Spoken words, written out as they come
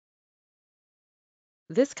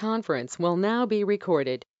This conference will now be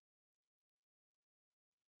recorded.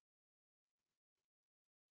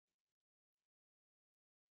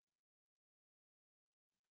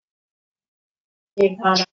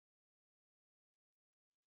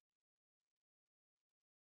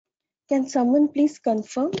 Can someone please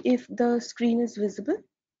confirm if the screen is visible?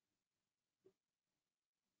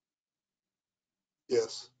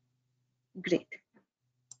 Yes. Great.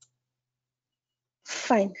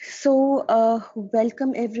 Fine. So,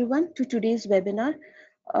 welcome everyone to today's webinar.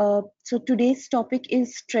 So today's topic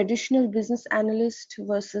is traditional business analyst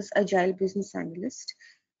versus agile business analyst.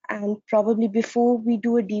 And probably before we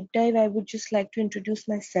do a deep dive, I would just like to introduce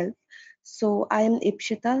myself. So I am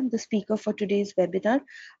Ipshita, the speaker for today's webinar.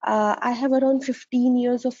 I have around 15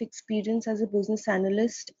 years of experience as a business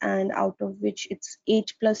analyst, and out of which it's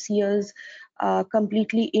 8+ years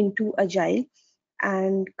completely into agile.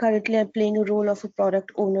 And currently I'm playing a role of a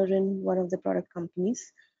product owner in one of the product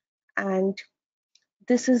companies. And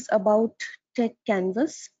this is about Tech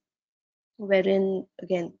Canvas, wherein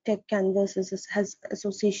again Tech Canvas has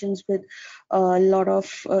associations with a lot of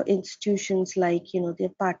institutions, like they're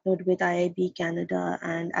partnered with IIB Canada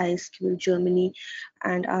and ISQL Germany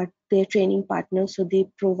and are their training partners. So they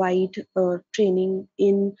provide training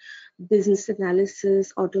in business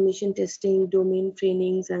analysis, automation testing, domain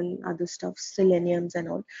trainings, and other stuff, Seleniums and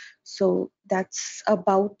all. So that's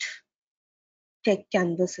about Tech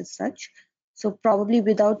Canvas as such. So probably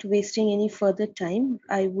without wasting any further time,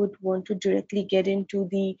 I would want to directly get into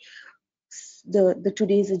the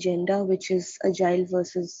today's agenda, which is agile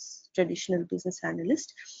versus traditional business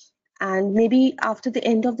analyst. And maybe after the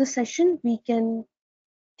end of the session, we can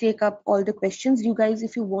take up all the questions. You guys,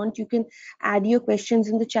 if you want, you can add your questions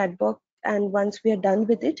in the chat box, and once we are done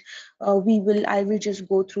with it, I will just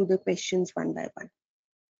go through the questions one by one.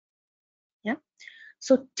 Yeah.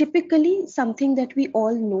 So typically something that we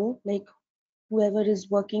all know, like whoever is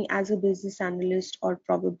working as a business analyst or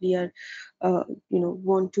probably are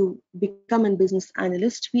want to become a business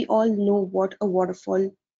analyst, we all know what a waterfall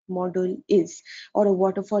model is or a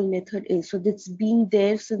waterfall method is. So that's been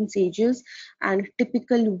there since ages, and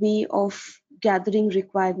typical way of gathering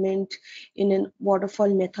requirement in a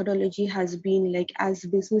waterfall methodology has been like, as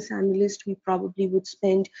business analyst we probably would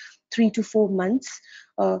spend 3 to 4 months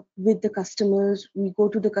with the customers. We go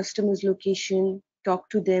to the customer's location, talk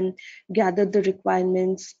to them, gather the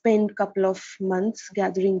requirements, spend couple of months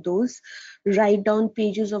gathering those, write down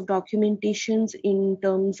pages of documentations in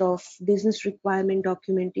terms of business requirement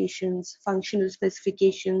documentations, functional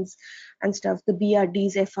specifications and stuff, the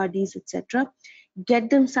BRDs, FRDs, etc.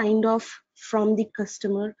 Get them signed off from the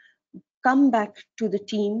customer, come back to the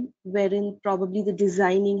team wherein probably the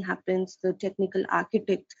designing happens. The technical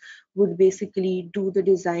architect would basically do the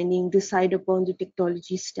designing, decide upon the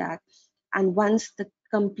technology stack, and once the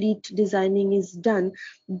complete designing is done,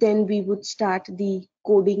 then we would start the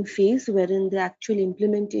coding phase wherein the actual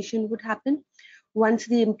implementation would happen. Once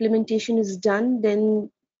the implementation is done, then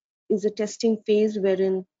is a testing phase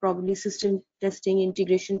wherein probably system testing,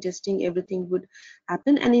 integration testing, everything would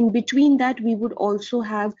happen. And in between that, we would also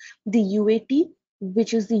have the UAT,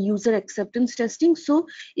 which is the user acceptance testing. So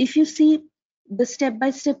if you see the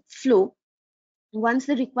step-by-step flow, once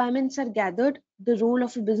the requirements are gathered, the role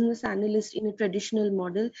of a business analyst in a traditional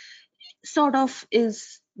model sort of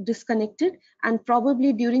is disconnected, and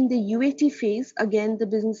probably during the UAT phase again the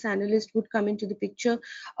business analyst would come into the picture,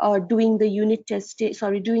 doing the unit testing,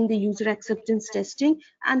 doing the user acceptance testing,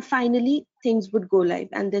 and finally things would go live,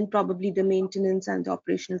 and then probably the maintenance and the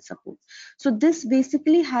operational support. So this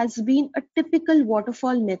basically has been a typical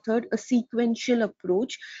waterfall method, a sequential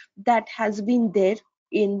approach that has been there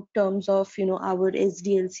in terms of our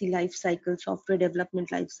SDLC life cycle, software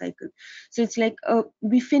development life cycle. So it's like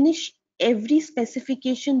we finish every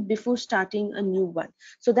specification before starting a new one.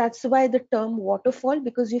 So that's why the term waterfall,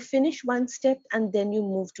 because you finish one step and then you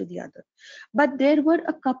move to the other. But there were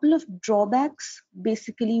a couple of drawbacks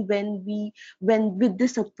basically when with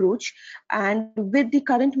this approach, and with the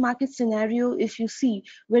current market scenario, if you see,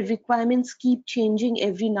 where requirements keep changing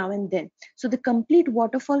every now and then. So the complete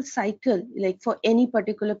waterfall cycle, like for any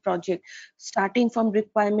particular project, starting from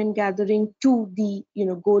requirement gathering to the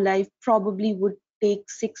go live, probably would take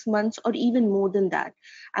 6 months or even more than that.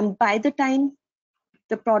 And by the time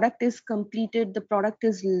the product is completed, the product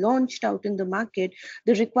is launched out in the market,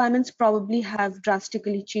 the requirements probably have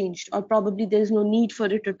drastically changed, or probably there is no need for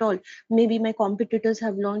it at all. Maybe my competitors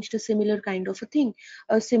have launched a similar kind of a thing,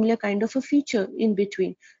 a similar kind of a feature in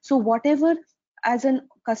between. So whatever as a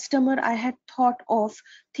customer I had thought of,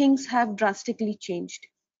 things have drastically changed,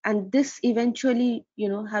 and this eventually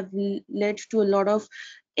have led to a lot of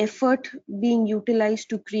effort being utilized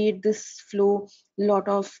to create this flow, lot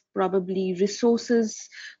of probably resources,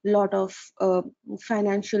 lot of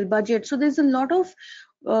financial budget. So there's a lot of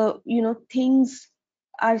things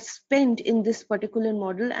are spent in this particular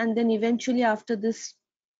model, and then eventually after this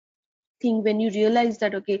thing, when you realize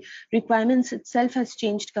that okay, requirements itself has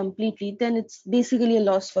changed completely, then it's basically a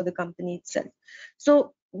loss for the company itself.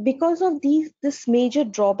 So because of this major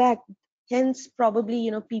drawback, hence probably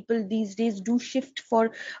people these days do shift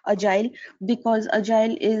for agile, because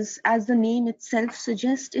agile is, as the name itself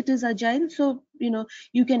suggests, it is agile. So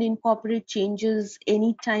you can incorporate changes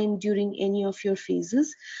anytime during any of your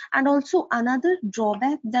phases. And also another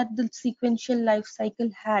drawback that the sequential life cycle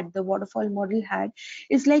had, the waterfall model had,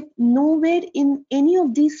 is like nowhere in any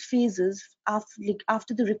of these phases,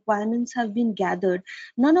 after the requirements have been gathered,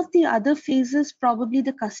 none of the other phases probably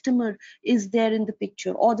the customer is there in the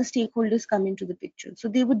picture, or the stakeholders come into the picture. So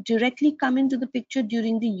they would directly come into the picture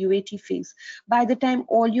during the UAT phase, by the time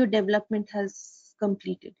all your development has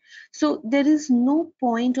completed. So there is no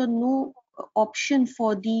point or no option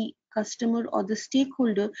for the customer or the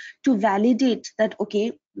stakeholder to validate that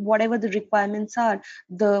okay, whatever the requirements are,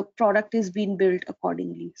 the product is being built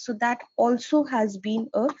accordingly. So that also has been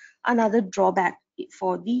another drawback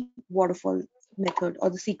for the waterfall method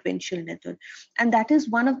or the sequential method. And that is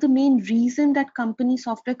one of the main reason that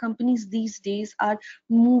software companies these days are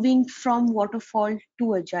moving from waterfall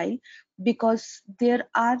to agile, because there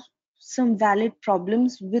are some valid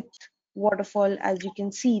problems with waterfall. As you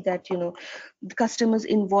can see that the customers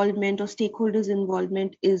involvement or stakeholders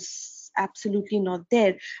involvement is absolutely not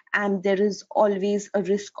there, and there is always a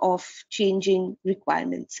risk of changing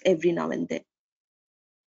requirements every now and then.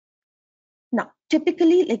 Now,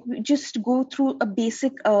 typically, like we just go through a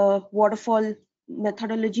basic waterfall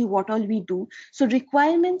methodology, what all we do. So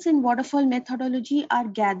requirements in waterfall methodology are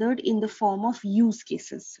gathered in the form of use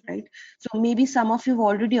cases, right? So maybe some of you are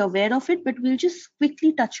already aware of it, but we'll just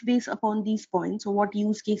quickly touch base upon these points or what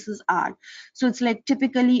use cases are. So it's like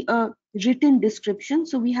typically a written description.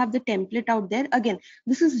 So we have the template out there. Again,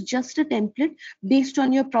 this is just a template. Based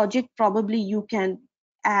on your project, probably you can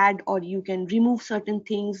add or you can remove certain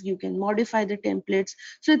things, you can modify the templates.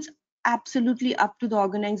 So it's absolutely up to the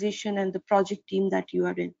organization and the project team that you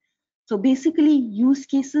are in. So basically use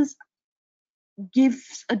cases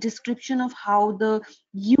gives a description of how the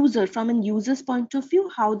user, from a user's point of view,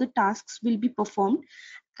 how the tasks will be performed,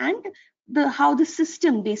 and how the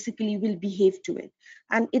system basically will behave to it.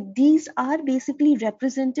 And these are basically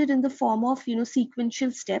represented in the form of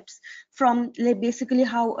sequential steps, from like basically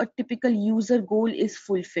how a typical user goal is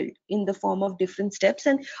fulfilled in the form of different steps,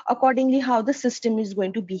 and accordingly how the system is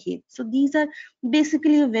going to behave. So these are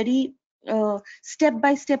basically a very step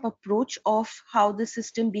by step approach of how the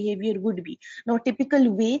system behavior would be. Now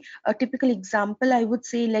typical way, a typical example I would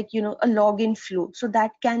say, like a login flow, so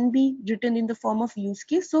that can be written in the form of use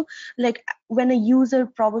case. So like when a user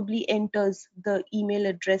probably enters the email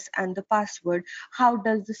address and the password, how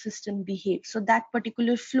does the system behave? So that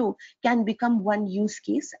particular flow can become one use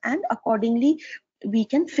case, and accordingly we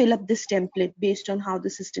can fill up this template based on how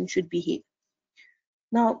the system should behave.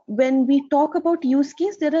 Now when we talk about use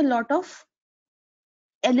case, there are a lot of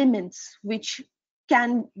elements which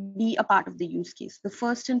can be a part of the use case. The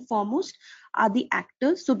first and foremost are the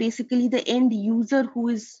actors. So basically the end user who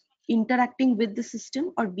is interacting with the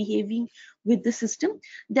system or behaving with the system.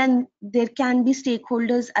 Then there can be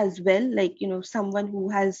stakeholders as well, like someone who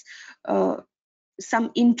has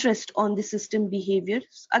some interest on the system behavior.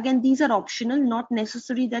 Again, these are optional, not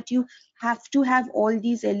necessary that you have to have all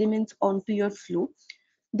these elements onto your flow.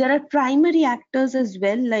 There are primary actors as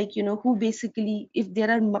well, like who basically, if there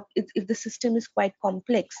are if the system is quite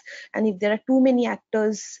complex and if there are too many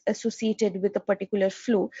actors associated with a particular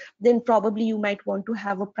flow, then probably you might want to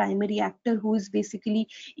have a primary actor who is basically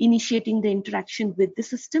initiating the interaction with the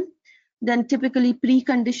system. Then typically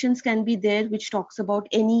preconditions can be there, which talks about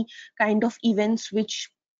any kind of events which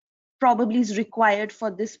probably is required for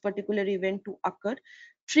this particular event to occur.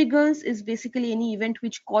 Triggers is basically any event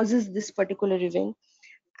which causes this particular event.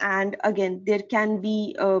 And again, there can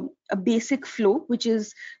be a basic flow, which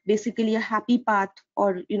is basically a happy path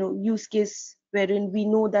or use case wherein we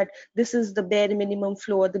know that this is the bare minimum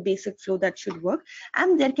flow or the basic flow that should work.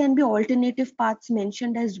 And there can be alternative paths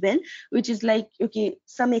mentioned as well, which is like okay,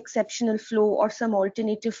 some exceptional flow or some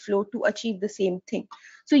alternative flow to achieve the same thing.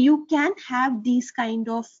 So you can have these kind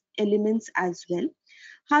of elements as well.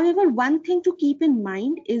 However, one thing to keep in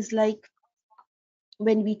mind is like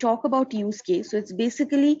when we talk about use case, so it's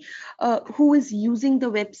basically who is using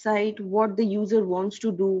the website, what the user wants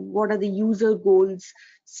to do, what are the user goals,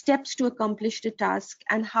 steps to accomplish the task,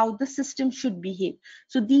 and how the system should behave.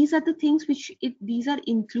 So these are the things which these are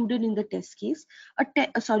included in the test case. A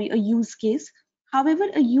use case. However,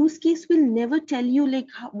 a use case will never tell you like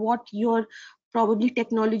what your probably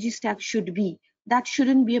technology stack should be. That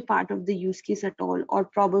shouldn't be a part of the use case at all, or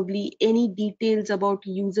probably any details about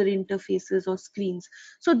user interfaces or screens.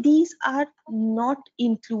 So these are not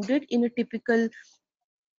included in a typical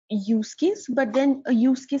use case, but then a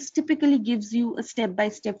use case typically gives you a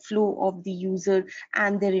step-by-step flow of the user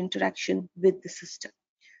and their interaction with the system.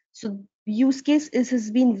 So use case has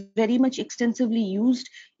been very much extensively used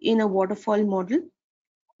in a waterfall model.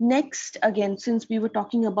 Next, again, since we were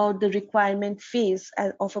talking about the requirement phase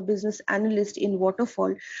of a business analyst in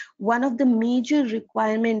waterfall, one of the major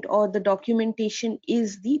requirement or the documentation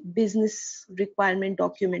is the business requirement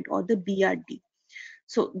document, or the BRD.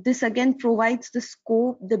 So this again provides the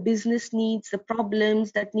scope, the business needs, the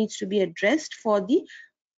problems that needs to be addressed for the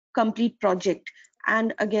complete project.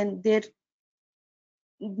 And again, there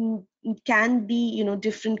can be,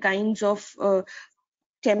 different kinds of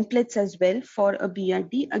templates as well for a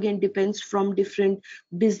BRD. Again, depends from different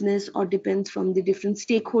business or depends from the different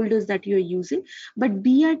stakeholders that you're using. But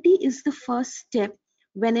BRD is the first step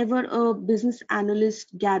whenever a business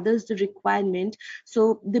analyst gathers the requirement.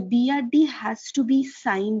 So the BRD has to be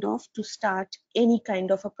signed off to start any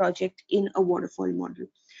kind of a project in a waterfall model.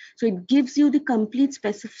 So it gives you the complete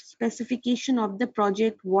specification of the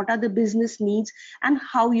project, what are the business needs, and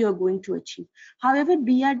how you're going to achieve. However,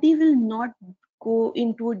 BRD will not go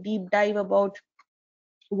into a deep dive about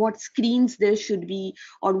what screens there should be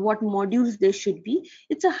or what modules there should be.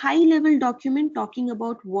 It's a high level document talking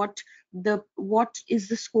about what is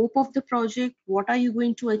the scope of the project, what are you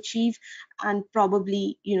going to achieve, and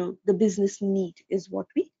probably the business need is what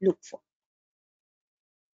we look for.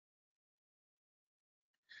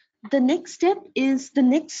 The next step is the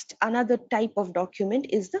next another type of document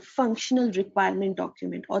is the functional requirement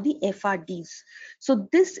document, or the FRDs. So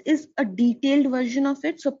this is a detailed version of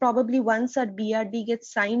it. So probably once our BRD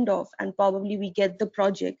gets signed off and probably we get the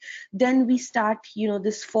project, then we start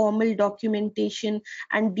this formal documentation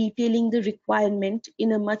and detailing the requirement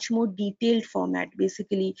in a much more detailed format.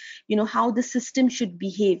 Basically, how the system should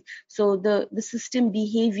behave. So the system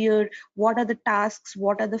behavior, what are the tasks,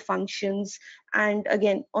 what are the functions, and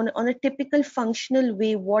again on a typical functional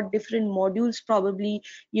way, what different modules probably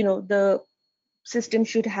the system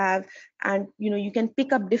should have. And you can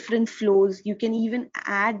pick up different flows, you can even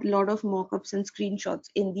add a lot of mockups and screenshots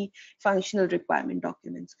in the functional requirement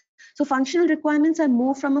documents. So functional requirements are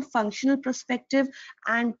more from a functional perspective,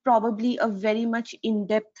 and probably a very much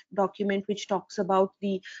in-depth document which talks about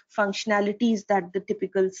the functionalities that the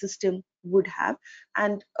typical system would have.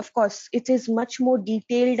 And of course it is much more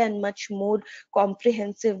detailed and much more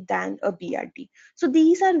comprehensive than a BRD. So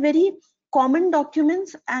these are very common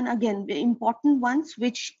documents, and again the important ones,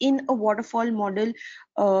 which in a waterfall model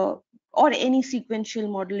or any sequential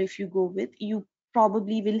model if you go with, you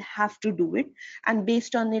probably will have to do it, and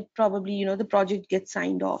based on it probably the project gets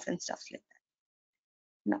signed off and stuff like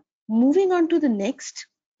that. Now moving on to the next.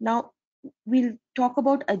 Now we'll talk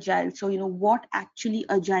about agile. So what actually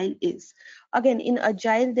agile is. Again, in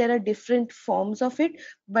agile there are different forms of it,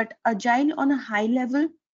 but agile on a high level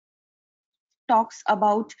talks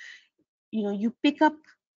about you pick up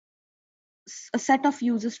a set of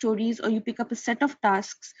user stories, or you pick up a set of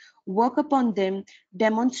tasks, work upon them,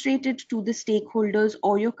 demonstrate it to the stakeholders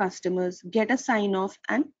or your customers, get a sign off,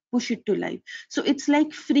 and push it to life. So it's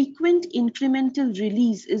like frequent incremental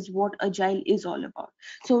release is what agile is all about.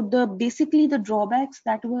 So the basically the drawbacks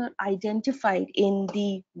that were identified in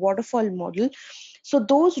the waterfall model, so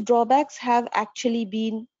those drawbacks have actually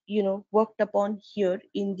been worked upon here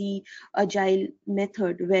in the agile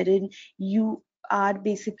method, wherein you are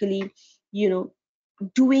basically you know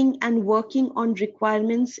doing and working on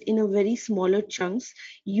requirements in a very smaller chunks.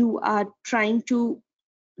 You are trying to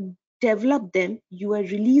develop them, you are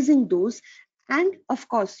releasing those, and of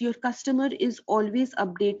course your customer is always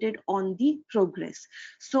updated on the progress.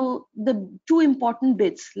 So the two important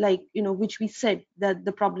bits, like which we said that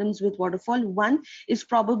the problems with waterfall, one is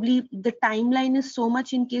probably the timeline is so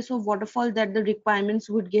much in case of waterfall that the requirements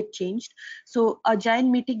would get changed. So agile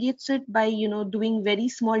mitigates it by doing very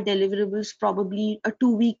small deliverables, probably a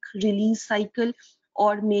 2-week release cycle,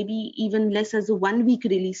 or maybe even less as a 1-week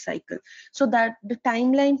release cycle, so that the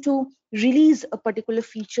timeline to release a particular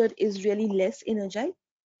feature is really less in agile.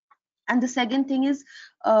 And the second thing is,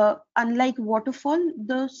 unlike waterfall,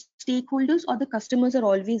 the stakeholders or the customers are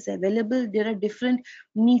always available. There are different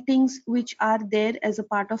meetings which are there as a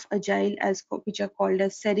part of agile, which are called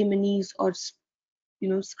as ceremonies or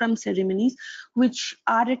scrum ceremonies, which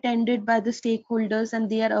are attended by the stakeholders, and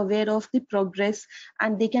they are aware of the progress,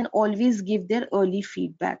 and they can always give their early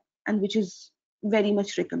feedback, and which is very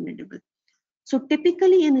much recommendable. So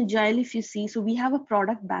typically in Agile, if you see, so we have a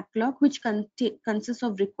product backlog which consists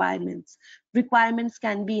of requirements. Requirements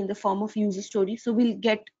can be in the form of user stories. So we'll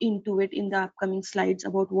get into it in the upcoming slides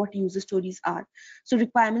about what user stories are. So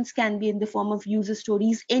requirements can be in the form of user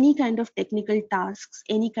stories, any kind of technical tasks,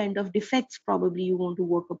 any kind of defects probably you want to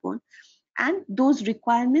work upon. And those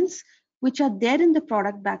requirements which are there in the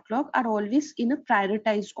product backlog are always in a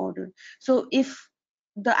prioritized order. So if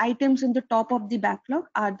the items in the top of the backlog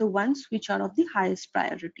are the ones which are of the highest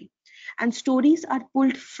priority, and stories are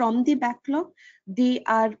pulled from the backlog, they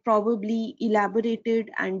are probably elaborated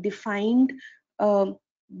and defined,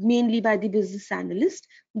 mainly by the business analyst.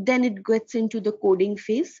 Then it gets into the coding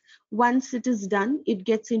phase. Once it is done, it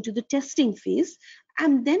gets into the testing phase,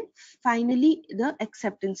 and then finally the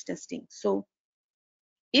acceptance testing. So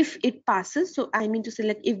if it passes, so I mean to say,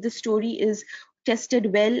 like, if the story is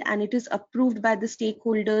tested well and it is approved by the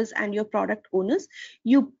stakeholders and your product owners,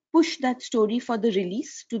 you push that story for the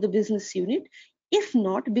release to the business unit. If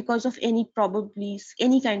not, because of any, probably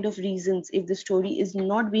any kind of reasons, if the story is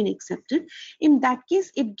not being accepted, in that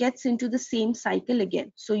case it gets into the same cycle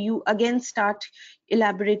again. So you again start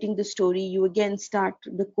elaborating the story, you again start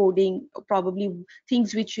the coding, probably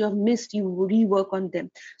things which you have missed, you rework on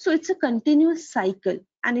them. So it's a continuous cycle,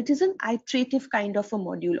 and it is an iterative kind of a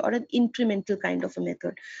module or an incremental kind of a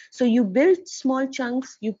method. So you build small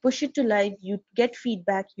chunks, you push it to live, you get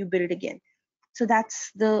feedback, you build again. So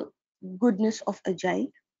that's the goodness of agile.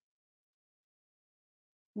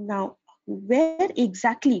 Now, where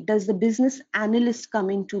exactly does the business analyst come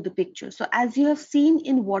into the picture? So as you have seen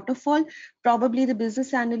in waterfall, probably the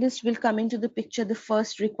business analyst will come into the picture the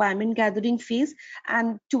first requirement gathering phase,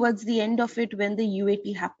 and towards the end of it when the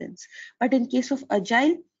UAT happens. But in case of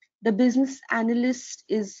agile, the business analyst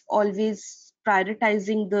is always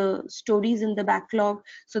prioritizing the stories in the backlog.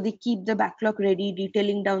 So they keep the backlog ready,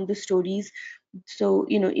 detailing down the stories. So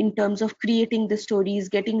in terms of creating the stories,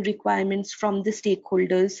 getting requirements from the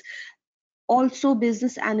stakeholders. Also,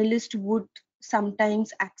 business analyst would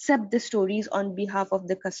sometimes accept the stories on behalf of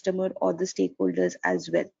the customer or the stakeholders as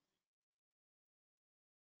well.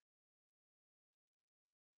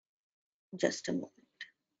 Just a moment.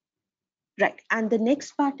 Right. And the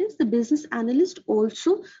next part is the business analyst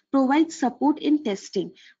also provides support in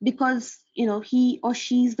testing, because he or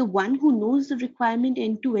she is the one who knows the requirement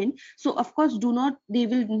end to end. So of course, they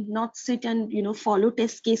will not sit and follow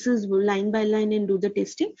test cases line by line and do the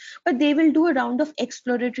testing, but they will do a round of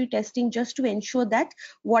exploratory testing just to ensure that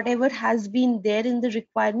whatever has been there in the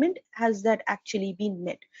requirement has that actually been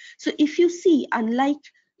met. So if you see, unlike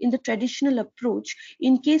in the traditional approach,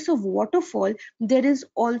 in case of waterfall, there is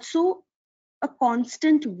also a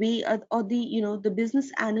constant way, or the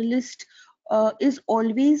business analyst is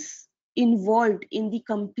always involved in the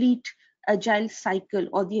complete agile cycle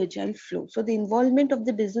or the agile flow. So the involvement of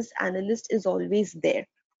the business analyst is always there.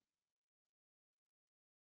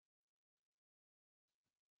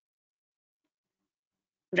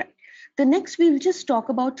 Right. The next, we'll just talk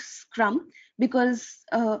about Scrum, because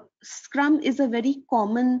Scrum is a very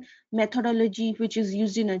common methodology which is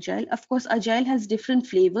used in Agile. Of course, Agile has different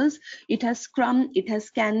flavors. It has Scrum, it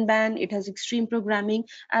has Kanban, it has extreme programming,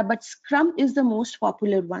 but Scrum is the most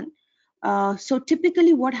popular one. So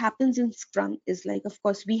typically what happens in Scrum is, like, of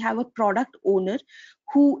course, we have a product owner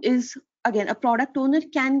who is, again, a product owner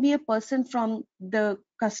can be a person from the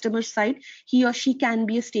customer side. He or she can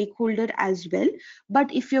be a stakeholder as well.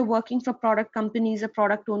 But if you're working for product companies, a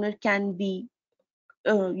product owner can be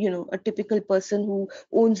a typical person who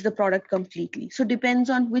owns the product completely. So depends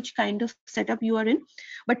on which kind of setup you are in.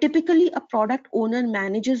 But typically a product owner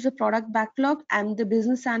manages the product backlog, and the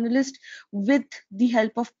business analyst, with the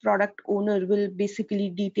help of product owner, will basically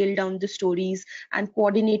detail down the stories and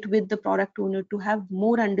coordinate with the product owner to have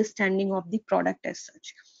more understanding of the product as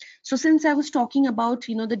such. So since I was talking about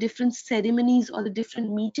the different ceremonies or the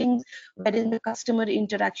different meetings wherein the customer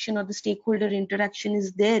interaction or the stakeholder interaction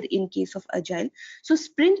is there in case of agile, so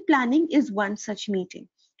sprint planning is one such meeting,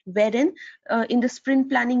 wherein in the sprint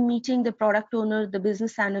planning meeting, the product owner, the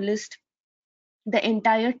business analyst, the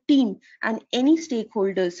entire team and any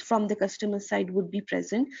stakeholders from the customer side would be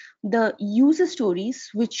present. The user stories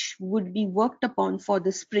which would be worked upon for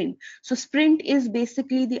the sprint. So sprint is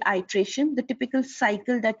basically the iteration, the typical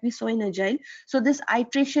cycle that we saw in Agile. So this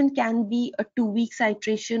iteration can be a 2 weeks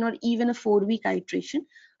iteration or even a 4 week iteration.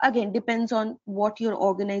 Again, depends on what your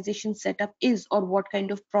organization setup is or what kind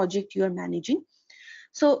of project you are managing.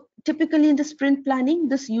 So typically in the sprint planning,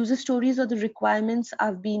 this user stories or the requirements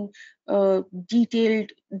have been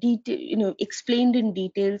explained in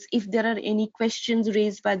details. If there are any questions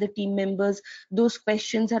raised by the team members, those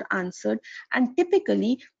questions are answered. And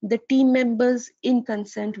typically the team members in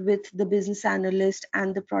consent with the business analyst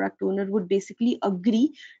and the product owner would basically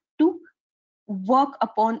agree to work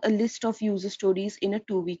upon a list of user stories in a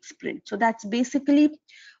 2 week sprint. So that's basically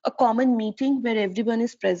a common meeting where everyone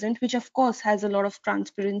is present, which of course has a lot of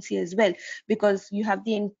transparency as well, because you have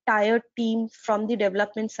the entire team from the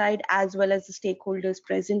development side as well as the stakeholders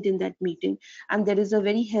present in that meeting. And there is a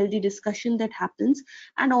very healthy discussion that happens,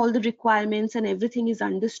 and all the requirements and everything is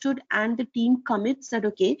understood. And the team commits that,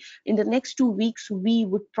 okay, in the next 2 weeks, we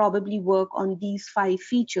would probably work on these 5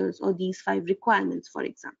 features or these 5 requirements, for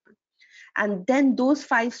example. And then those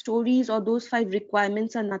 5 stories or those 5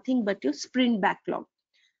 requirements are nothing but your sprint backlog.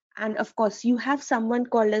 And of course you have someone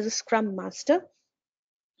called as a scrum master,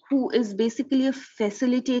 who is basically a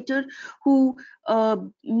facilitator, who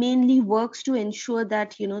mainly works to ensure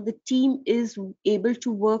that the team is able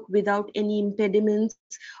to work without any impediments,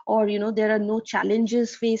 or there are no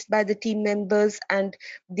challenges faced by the team members, and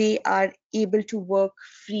they are able to work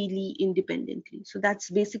freely independently. So that's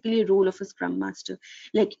basically a role of a scrum master.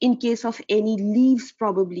 Like in case of any leaves,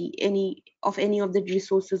 probably any of the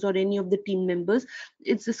resources or any of the team members,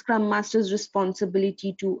 it's the scrum master's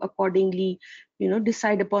responsibility to accordingly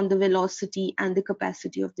decide upon the velocity and the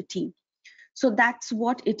capacity of the team. So that's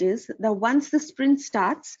what it is. Now once the sprint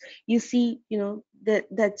starts, you see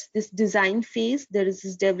that's this design phase, there is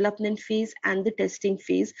this development phase and the testing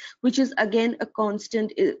phase, which is again a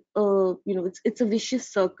constant it's a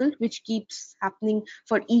vicious circle which keeps happening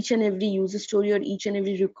for each and every user story or each and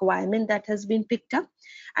every requirement that has been picked up.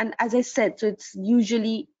 And as I said, so it's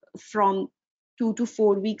usually from 2 to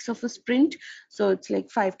 4 weeks of a sprint, so it's like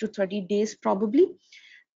 5 to 30 days probably.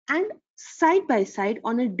 And side by side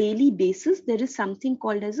on a daily basis, there is something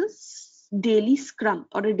called as a daily scrum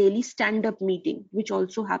or a daily stand up meeting, which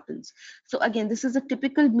also happens. So again, this is a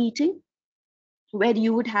typical meeting where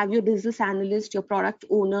you would have your business analyst, your product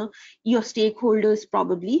owner, your stakeholders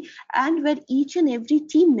probably, and where each and every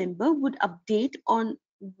team member would update on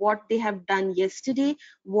what they have done yesterday,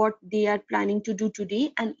 what they are planning to do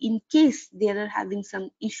today, and in case they are having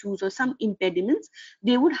some issues or some impediments,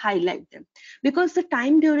 they would highlight them. Because the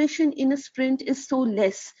time duration in a sprint is so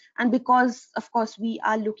less, and because of course we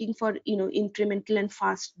are looking for incremental and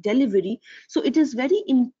fast delivery, so it is very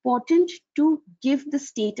important to give the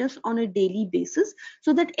status on a daily basis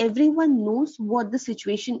so that everyone knows what the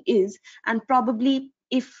situation is. And probably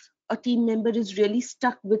if a team member is really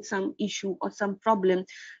stuck with some issue or some problem,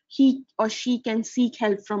 he or she can seek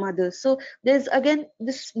help from others. So there's again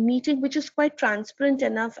this meeting which is quite transparent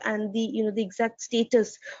enough, and the exact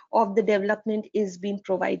status of the development is being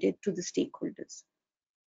provided to the stakeholders.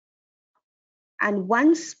 And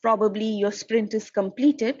once probably your sprint is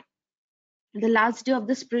completed, the last day of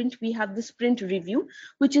the sprint, we have the sprint review,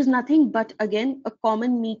 which is nothing but again a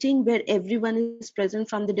common meeting where everyone is present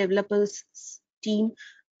from the developers team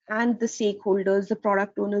and the stakeholders, the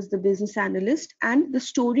product owners, the business analyst, and the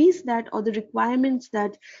stories that or the requirements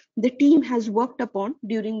that the team has worked upon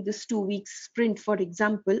during this 2 weeks sprint, for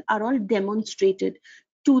example, are all demonstrated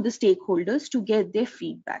to the stakeholders to get their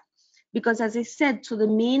feedback. Because as I said, so the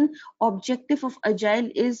main objective of Agile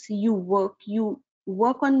is you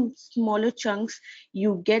work on smaller chunks,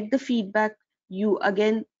 you get the feedback, you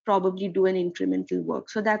again probably do an incremental work.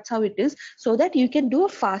 So that's how it is, so that you can do a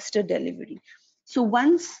faster delivery. So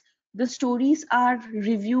once the stories are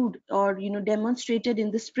reviewed or demonstrated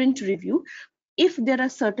in the sprint review, if there are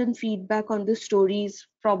certain feedback on the stories,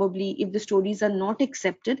 probably if the stories are not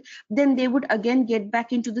accepted, then they would again get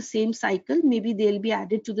back into the same cycle. Maybe they'll be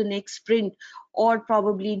added to the next sprint, or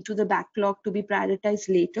probably into the backlog to be prioritized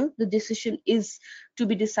later. The decision is to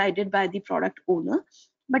be decided by the product owner.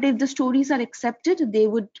 But if the stories are accepted, they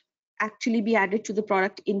would actually be added to the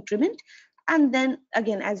product increment. And then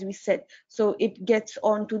again, as we said, so it gets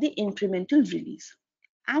on to the incremental release.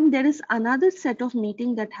 And there is another set of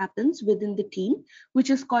meeting that happens within the team, which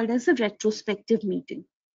is called as a retrospective meeting.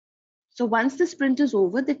 So once the sprint is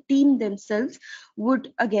over, the team themselves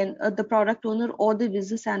would, again, the product owner or the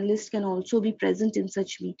business analyst can also be present in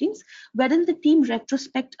such meetings, wherein the team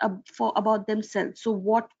retrospect for about themselves. So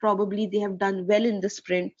what probably they have done well in the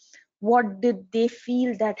sprint, what did they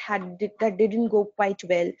feel that didn't go quite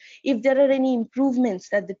well, if there are any improvements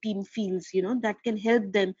that the team feels, that can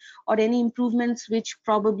help them, or any improvements which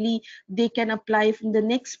probably they can apply from the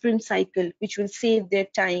next sprint cycle, which will save their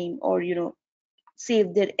time, or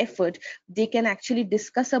save their effort, they can actually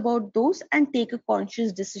discuss about those and take a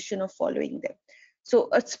conscious decision of following them. So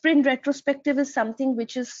a sprint retrospective is something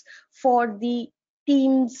which is for the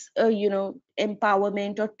team's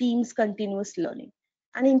empowerment or team's continuous learning.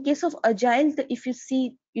 And in case of agile, if you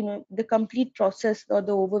see the complete process or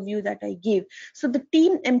the overview that I gave, so the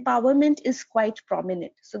team empowerment is quite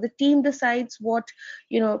prominent. So the team decides what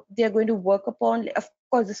they're going to work upon. Of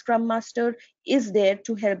course, the scrum master is there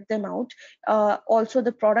to help them out. Also,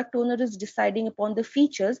 the product owner is deciding upon the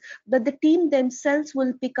features, but the team themselves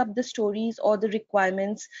will pick up the stories or the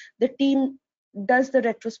requirements. The team does the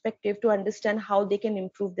retrospective to understand how they can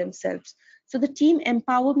improve themselves. So the team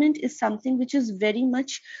empowerment is something which is very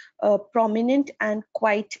much prominent and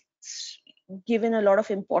quite given a lot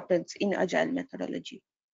of importance in agile methodology.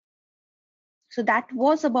 So that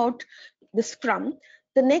was about the Scrum.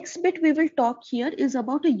 The next bit we will talk here is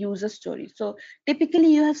about a user story. So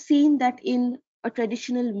typically you have seen that in a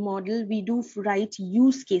traditional model, we do write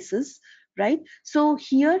use cases, right? So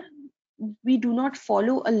here we do not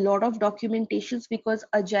follow a lot of documentations, because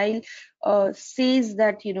Agile says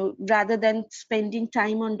that, rather than spending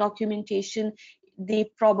time on documentation,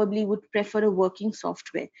 they probably would prefer a working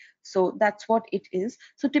software. So that's what it is.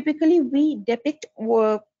 So typically we depict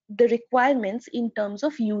the requirements in terms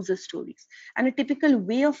of user stories. And a typical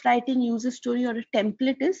way of writing user story or a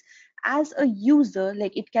template is, as a user,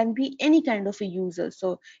 like it can be any kind of a user.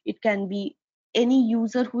 So it can be any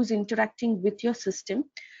user who's interacting with your system,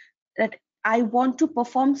 that I want to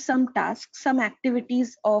perform some tasks, some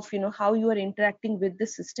activities of how you are interacting with the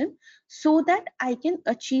system, so that I can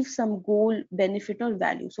achieve some goal, benefit, or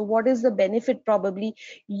value. So what is the benefit probably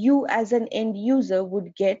you as an end user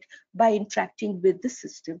would get by interacting with the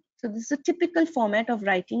system? So this is a typical format of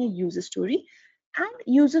writing a user story. And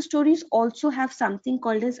user stories also have something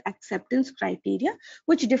called as acceptance criteria,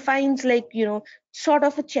 which defines, like, sort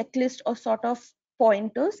of a checklist or sort of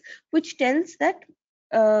pointers, which tells that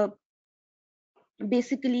uh,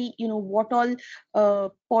 basically what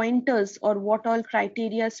all pointers or what all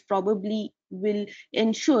criterias probably will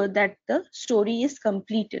ensure that the story is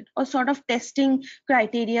completed, or sort of testing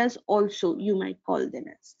criterias also, you might call them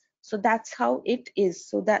as. So that's how it is.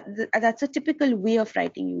 So that's a typical way of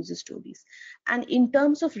writing user stories. And in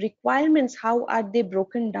terms of requirements, how are they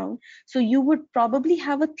broken down? So you would probably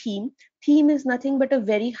have a theme is nothing but a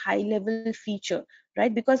very high level feature,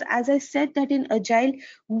 right? Because as I said, that in agile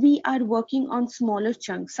we are working on smaller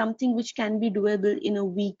chunks, something which can be doable in a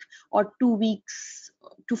week or 2 weeks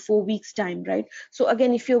to 4 weeks time, right? So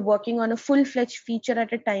again, if you're working on a full-fledged feature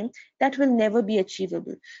at a time, that will never be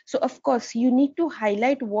achievable. So of course you need to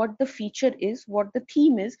highlight what the feature is, what the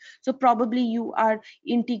theme is. So probably you are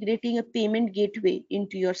integrating a payment gateway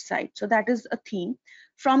into your site, so that is a theme.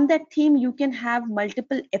 From that theme you can have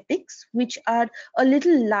multiple epics, which are a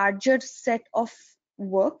little larger set of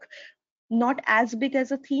work, not as big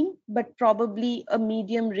as a theme, but probably a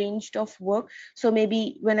medium ranged of work. So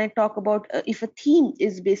maybe when I talk about, if a theme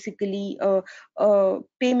is basically a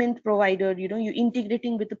payment provider, you're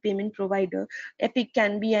integrating with a payment provider. Epic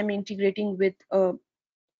can be, I'm integrating with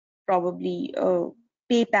probably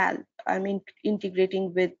PayPal. I'm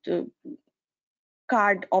integrating with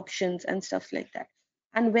card options and stuff like that.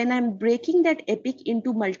 And when I'm breaking that epic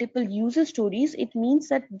into multiple user stories, it means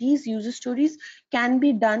that these user stories can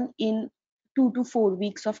be done in 2 to 4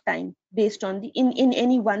 weeks of time, based on the in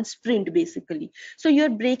any one sprint basically. So you're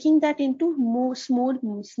breaking that into more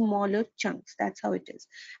smaller chunks. That's how it is.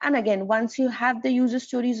 And again, once you have the user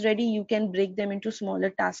stories ready, you can break them into smaller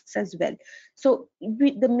tasks as well. So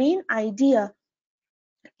the main idea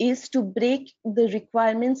is to break the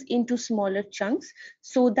requirements into smaller chunks,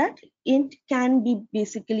 so that it can be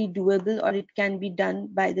basically doable, or it can be done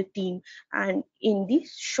by the team and in the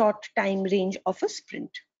short time range of a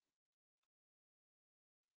sprint.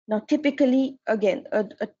 Now, typically, again,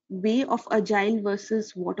 a way of agile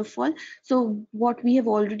versus waterfall. So what we have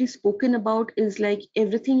already spoken about is, like,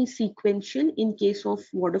 everything is sequential in case of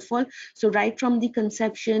waterfall. So right from the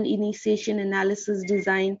conception, initiation, analysis,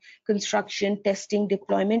 design, construction, testing,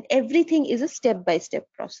 deployment, everything is a step-by-step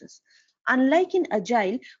process. Unlike in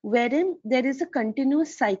agile, wherein there is a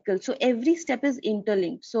continuous cycle, so every step is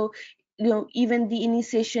interlinked. So even the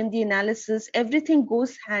initiation, the analysis, everything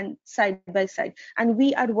goes side by side, and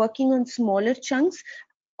we are working on smaller chunks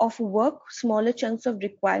of work, smaller chunks of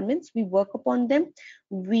requirements. We work upon them,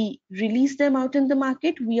 we release them out in the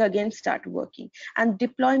market, we again start working. And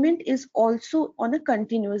deployment is also on a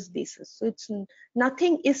continuous basis. So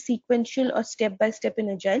nothing is sequential or step by step in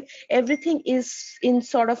Agile. Everything is in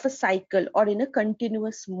sort of a cycle or in a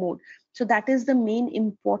continuous mode. So that is the main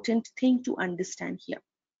important thing to understand here.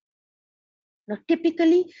 Now,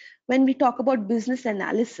 typically, when we talk about business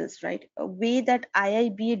analysis, right, a way that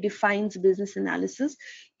IIBA defines business analysis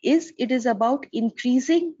is it is about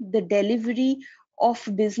increasing the delivery of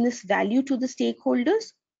business value to the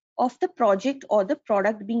stakeholders of the project or the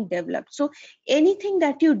product being developed. So anything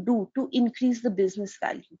that you do to increase the business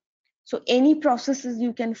value. So any processes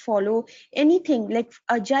you can follow, anything like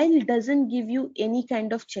Agile doesn't give you any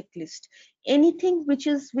kind of checklist. Anything which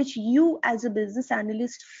you as a business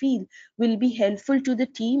analyst feel will be helpful to the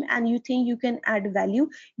team and you think you can add value,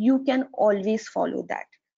 you can always follow that.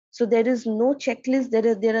 So there is no checklist,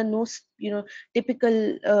 there are no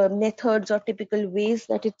typical methods or typical ways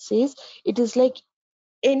that it says. It is like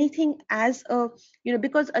anything as a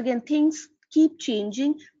because again things keep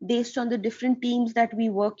changing based on the different teams that we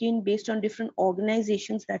work in, based on different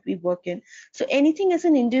organizations that we work in. So anything as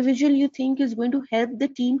an individual you think is going to help the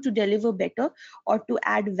team to deliver better or to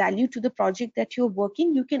add value to the project that you're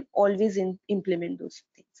working, you can always implement those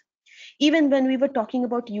things. Even when we were talking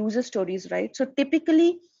about user stories, right? So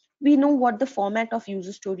typically we know what the format of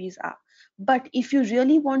user stories are. But if you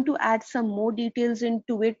really want to add some more details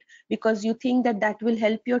into it because you think that that will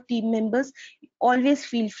help your team members, always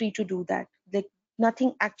feel free to do that. Like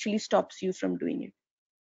nothing actually stops you from doing it.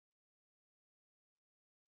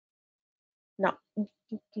 Now,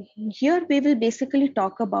 here we will basically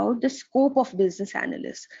talk about the scope of business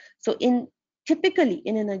analysts. So typically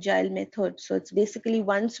in an agile method, so it's basically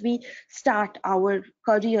once we start our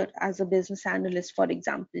career as a business analyst, for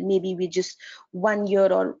example, maybe we just 1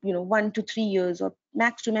 year or 1 to 3 years or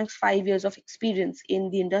max to max 5 years of experience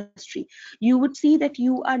in the industry, you would see that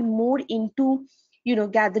you are more into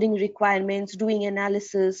gathering requirements, doing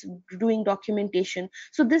analysis, doing documentation.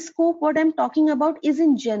 So this scope what I'm talking about is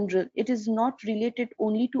in general, it is not related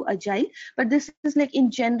only to Agile, but this is like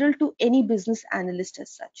in general to any business analyst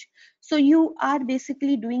as such. So you are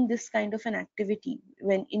basically doing this kind of an activity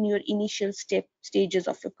when in your initial stages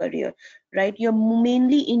of your career, right?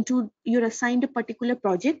 You're assigned a particular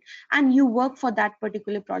project and you work for that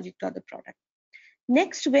particular project or the product.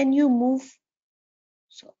 Next, when you move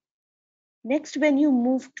so Next, when you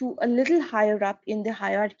move to a little higher up in the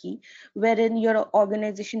hierarchy, wherein your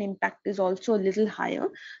organization impact is also a little higher,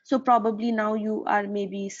 so probably now you are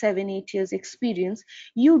maybe 7, 8 years experience,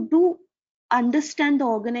 you do understand the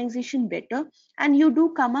organization better and you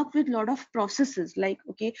do come up with a lot of processes like,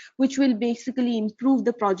 okay, which will basically improve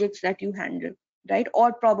the projects that you handle, right?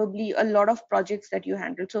 Or probably a lot of projects that you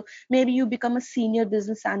handle. So maybe you become a senior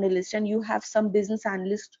business analyst and you have some business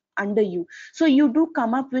analysts under you, so you do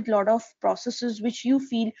come up with a lot of processes which you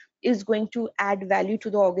feel is going to add value to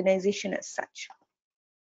the organization as such.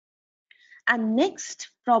 And next,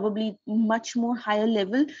 probably much more higher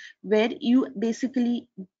level, where you basically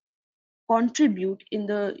contribute in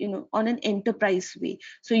the on an enterprise way.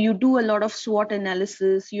 So you do a lot of SWOT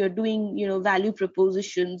analysis, you're doing value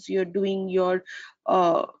propositions, you're doing your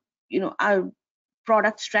our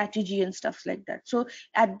product strategy and stuff like that. So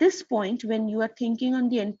at this point, when you are thinking on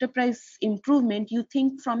the enterprise improvement, you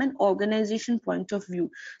think from an organization point of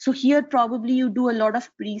view. So here probably you do a lot of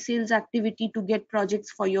pre-sales activity to get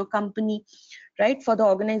projects for your company, right? For the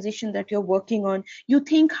organization that you're working on, you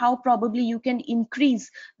think how probably you can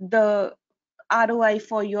increase the ROI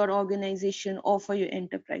for your organization or for your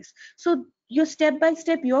enterprise. So your step by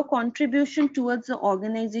step, your contribution towards the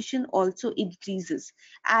organization also increases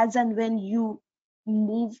as and when you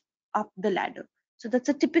move up the ladder. So that's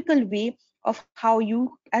a typical way of how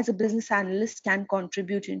you as a business analyst can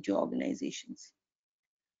contribute into organizations.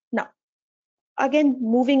 Now, again,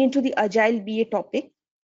 moving into the Agile BA topic,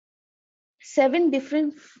 7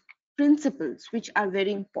 different principles which are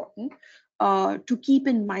very important to keep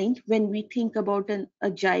in mind when we think about an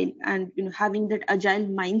agile, and having that agile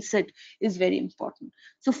mindset is very important.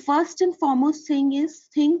 So first and foremost thing is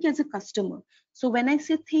think as a customer. So when I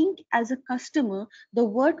say think as a customer, the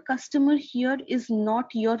word customer here is not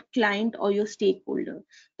your client or your stakeholder.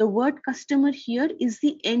 The word customer here is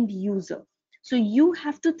the end user. So you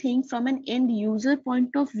have to think from an end user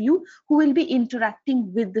point of view who will be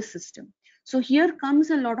interacting with the system. So here comes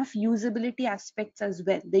a lot of usability aspects as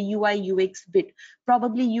well, the UI UX bit.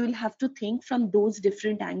 Probably you will have to think from those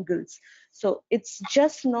different angles. So it's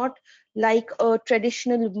just not Like a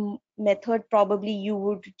traditional method, probably you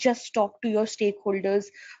would just talk to your stakeholders,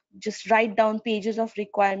 just write down pages of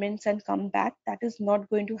requirements and come back. That is not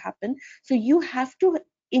going to happen. So you have to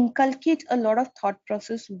inculcate a lot of thought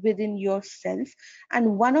process within yourself.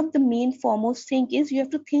 And one of the main foremost thing is you have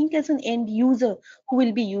to think as an end user who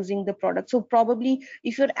will be using the product. So probably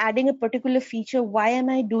if you're adding a particular feature, why am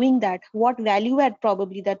I doing that? What value add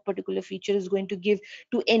probably that particular feature is going to give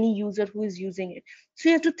to any user who is using it? So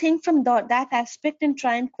you have to think from that aspect and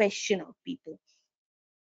try and question out people.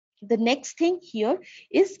 The next thing here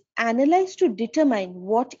is analyze to determine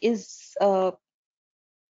what is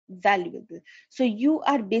valuable. So you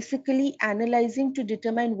are basically analyzing to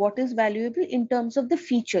determine what is valuable in terms of the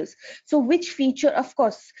features. So which feature, of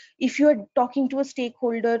course, if you are talking to a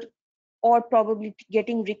stakeholder or probably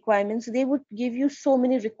getting requirements, they would give you so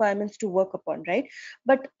many requirements to work upon, right?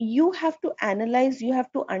 But you have to analyze, you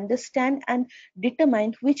have to understand and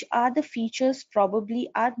determine which are the features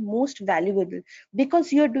probably are most valuable,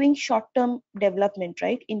 because you're doing short term development,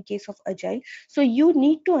 right, in case of agile. So you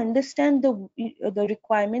need to understand the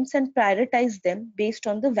requirements and prioritize them based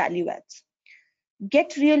on the value adds.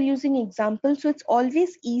 Get real using examples. So it's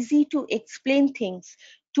always easy to explain things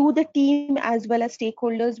to the team as well as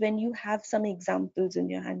stakeholders when you have some examples in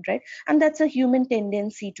your hand, right? And that's a human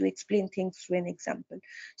tendency to explain things through an example.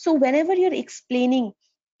 So whenever you're explaining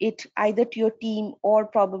it either to your team or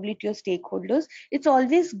probably to your stakeholders, it's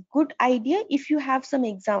always good idea if you have some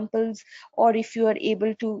examples, or if you are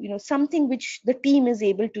able to, something which the team is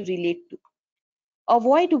able to relate to.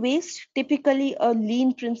 Avoid waste, typically a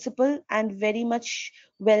lean principle and very much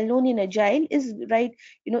well known in agile is, right,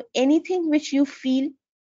 anything which you feel,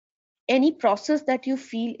 any process that you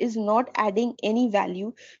feel is not adding any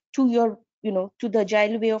value to your, to the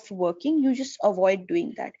agile way of working, you just avoid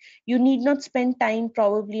doing that. You need not spend time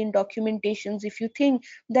probably in documentations if you think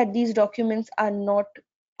that these documents are not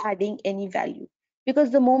adding any value.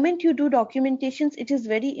 Because the moment you do documentations, it is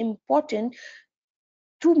very important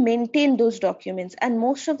to maintain those documents. And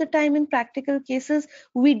most of the time in practical cases,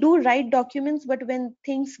 we do write documents, but when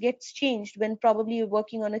things gets changed, when probably you're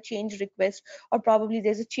working on a change request or probably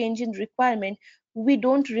there's a change in requirement, we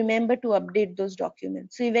don't remember to update those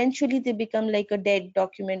documents. So eventually they become like a dead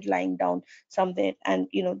document lying down somewhere, and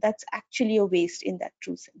that's actually a waste in that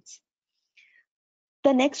true sense.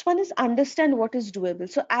 The next one is understand what is doable.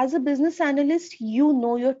 So as a business analyst, you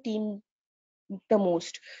know your team the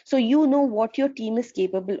most, so you know what your team is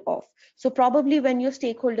capable of. So probably when your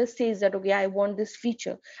stakeholder says that, okay, I want this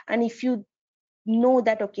feature, and if you know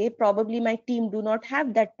that, okay, probably my team do not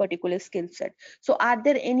have that particular skill set, so are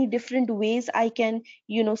there any different ways I can,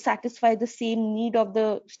 satisfy the same need of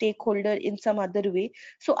the stakeholder in some other way?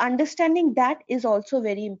 So understanding that is also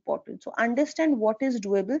very important. So understand what is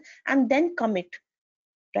doable and then commit,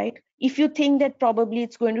 right? If you think that probably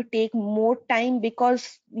it's going to take more time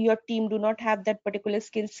because your team do not have that particular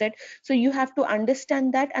skill set, so you have to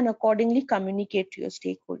understand that and accordingly communicate to your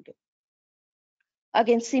stakeholder.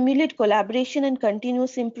 Again, simulate collaboration and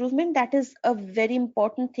continuous improvement. That is a very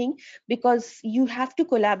important thing, because you have to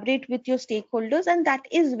collaborate with your stakeholders, and that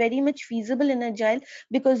is very much feasible in agile,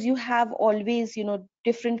 because you have always,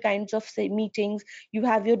 different kinds of, say, meetings. You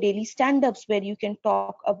have your daily stand-ups where you can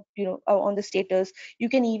talk up, on the status. You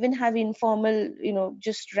can even have informal,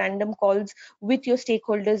 just random calls with your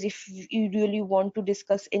stakeholders if you really want to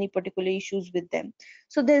discuss any particular issues with them.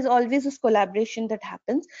 So there's always this collaboration that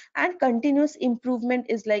happens. And continuous improvement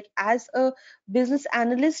is like, as a business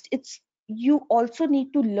analyst, it's, you also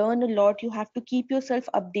need to learn a lot. You have to keep yourself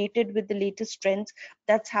updated with the latest trends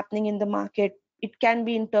that's happening in the market. It can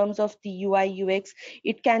be in terms of the UI UX,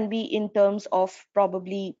 it can be in terms of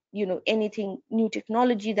probably, anything new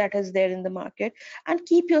technology that is there in the market, and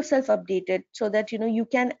keep yourself updated so that, you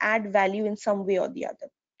can add value in some way or the other.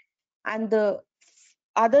 And the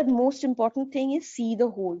other most important thing is see the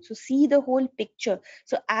whole. So see the whole picture.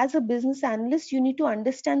 So as a business analyst, you need to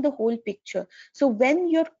understand the whole picture. So when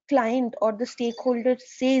your client or the stakeholder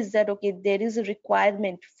says that, okay, there is a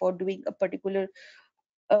requirement for doing a particular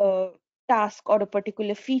uh, task or a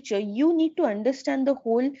particular feature, you need to understand the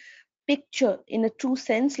whole picture in a true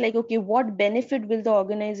sense. Like, okay, what benefit will the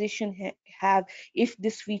organization have if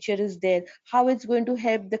this feature is there, how it's going to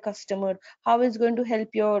help the customer, how it's going to help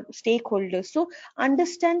your stakeholders. So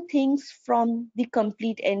understand things from the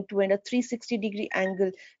complete end to end. A 360-degree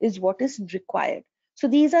angle is what is required. So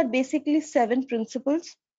these are basically 7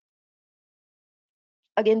 principles,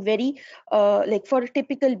 again very like for a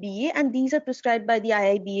typical BA, and these are prescribed by the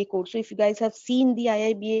IIBA code. So if you guys have seen the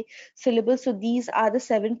IIBA syllabus, so these are the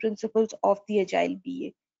 7 principles of the Agile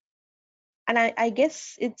BA. And I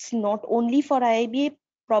guess it's not only for IIBA,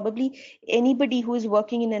 probably anybody who is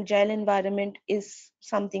working in agile environment is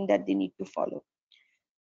something that they need to follow.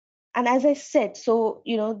 And as I said, so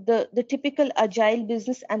the typical agile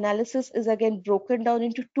business analysis is again broken down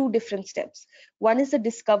into two different steps. One is the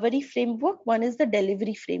discovery framework, one is the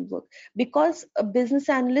delivery framework, because a business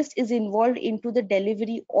analyst is involved into the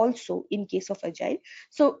delivery also in case of agile.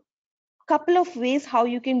 So couple of ways how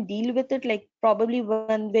you can deal with it, like probably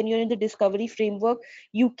when you're in the discovery framework,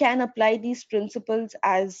 you can apply these principles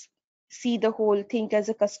as see the whole, think as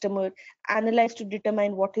a customer, analyze to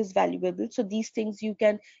determine what is valuable. So these things you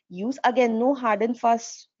can use. Again, no hard and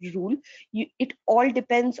fast rule. It all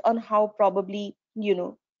depends on how probably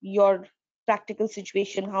your practical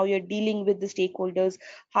situation, how you're dealing with the stakeholders,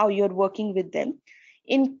 how you're working with them.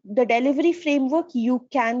 In the delivery framework, you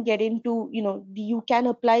can get into, you can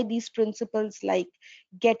apply these principles like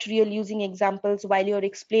get real using examples while you're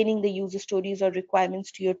explaining the user stories or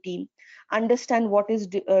requirements to your team, understand what is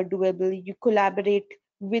doable, you collaborate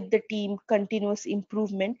with the team, continuous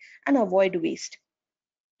improvement, and avoid waste.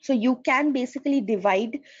 So you can basically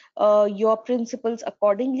divide your principles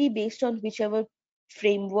accordingly based on whichever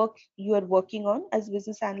framework you are working on as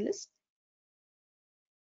business analyst.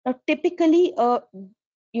 Now typically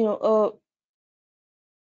you know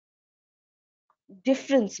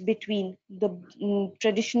difference between the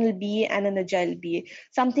traditional BA and an agile BA,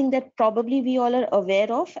 something that probably we all are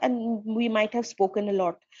aware of and we might have spoken a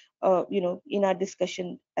lot in our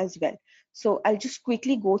discussion as well. So I'll just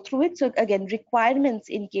quickly go through it. So again, requirements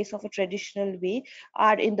in case of a traditional way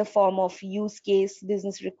are in the form of use case,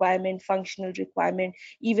 business requirement, functional requirement.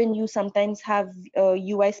 Even you sometimes have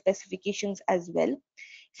UI specifications as well.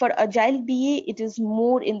 For agile BA, it is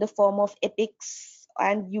more in the form of epics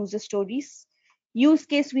and user stories. Use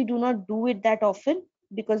case, we do not do it that often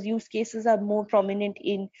because use cases are more prominent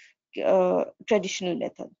in traditional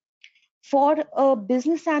method. For a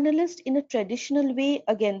business analyst in a traditional way,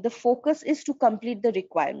 again, the focus is to complete the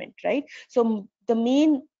requirement, right? So the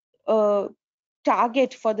main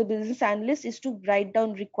target for the business analyst is to write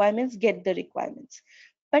down requirements, get the requirements.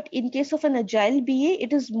 But in case of an agile BA,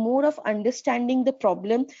 it is more of understanding the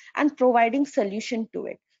problem and providing solution to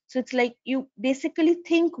it. So it's like you basically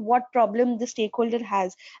think what problem the stakeholder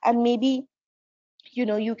has, and maybe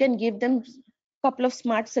you can give them couple of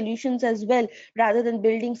smart solutions as well, rather than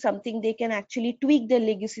building something they can actually tweak their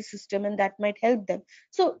legacy system and that might help them.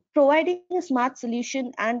 So providing a smart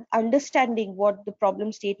solution and understanding what the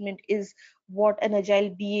problem statement is, what an agile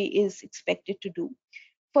BA is expected to do.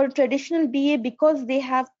 For traditional BA, because they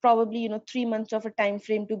have probably 3 months of a time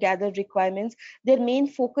frame to gather requirements, their main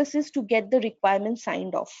focus is to get the requirements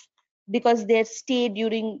signed off, because their stay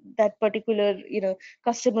during that particular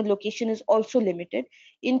customer location is also limited.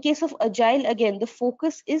 In case of agile, again, the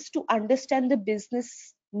focus is to understand the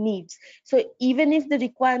business needs. So even if the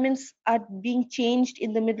requirements are being changed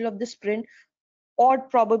in the middle of the sprint, or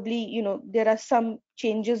probably there are some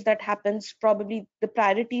changes that happens, probably the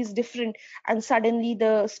priority is different, and suddenly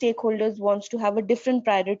the stakeholders wants to have a different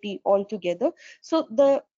priority altogether. So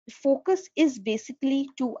the focus is basically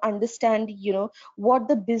to understand what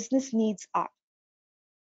the business needs are.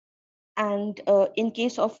 And in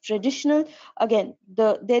case of traditional, again,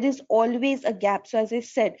 there is always a gap. So as I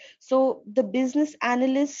said, so the business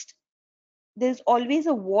analyst, there's always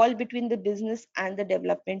a wall between the business and the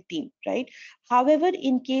development team, right? However,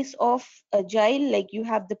 in case of agile, like you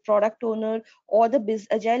have the product owner or the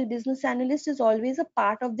agile business analyst is always a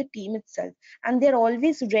part of the team itself, and they're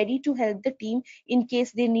always ready to help the team in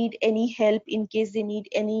case they need any help, in case they need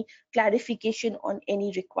any clarification on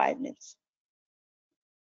any requirements.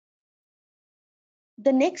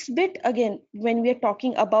 The next bit, again, when we are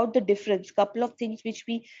talking about the difference, couple of things which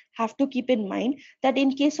we have to keep in mind, that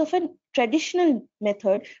in case of a traditional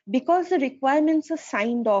method, because the requirements are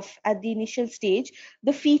signed off at the initial stage,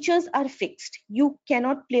 the features are fixed. You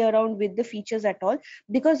cannot play around with the features at all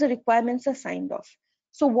because the requirements are signed off.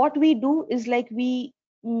 So what we do is like we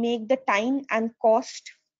make the time and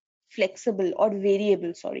cost flexible or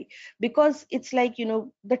variable, sorry, because it's like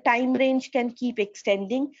the time range can keep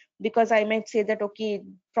extending, because I might say that okay,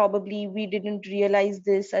 probably we didn't realize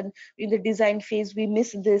this, and in the design phase we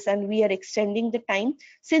missed this, and we are extending the time.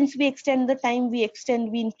 Since we extend the time, we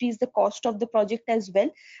increase the cost of the project as well.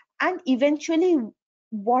 And eventually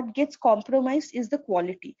what gets compromised is the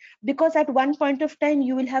quality, because at one point of time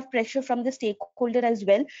you will have pressure from the stakeholder as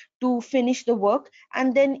well to finish the work,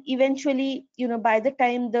 and then eventually by the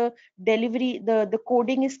time the delivery, the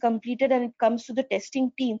coding is completed and it comes to the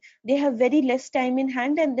testing team, they have very less time in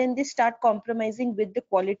hand, and then they start compromising with the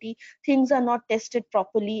quality. Things are not tested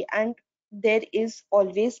properly, and there is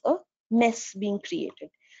always a mess being created.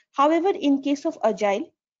 However, in case of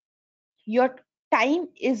agile, Your time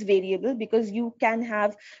is variable because you can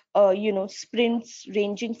have sprints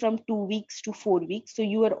ranging from 2 weeks to 4 weeks, so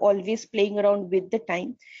you are always playing around with the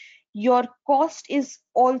time. Your cost is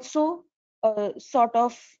also sort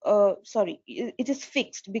of it is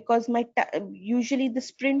fixed because usually the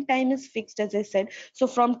sprint time is fixed, as I said. So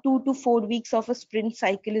from 2 to 4 weeks of a sprint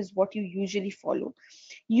cycle is what you usually follow.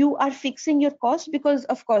 You are fixing your cost because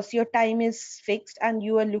of course your time is fixed and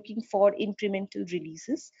you are looking for incremental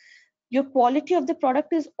releases. Your quality of the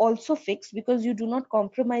product is also fixed because you do not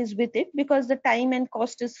compromise with it, because the time and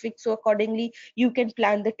cost is fixed, so accordingly you can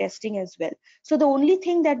plan the testing as well. So the only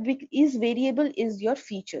thing that is variable is your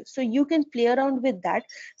features, so you can play around with that.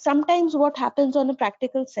 Sometimes what happens on a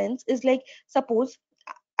practical sense is, like, suppose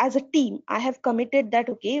as a team I have committed that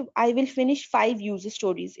okay, I will finish 5 user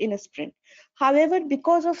stories in a sprint. However,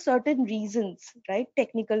 because of certain reasons, right,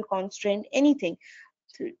 technical constraint, anything,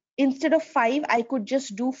 instead of 5 I could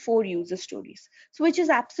just do 4 user stories, so which is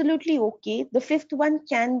absolutely okay. The fifth one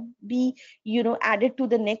can be added to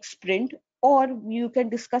the next sprint, or you can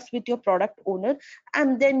discuss with your product owner,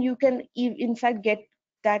 and then you can in fact get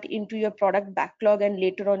that into your product backlog and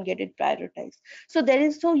later on get it prioritized.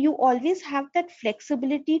 So you always have that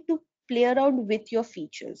flexibility to play around with your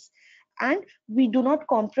features, and we do not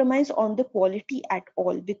compromise on the quality at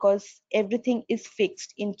all because everything is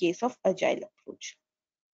fixed in case of agile approach.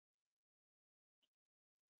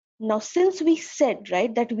 Now, since we said,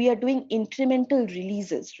 right, that we are doing incremental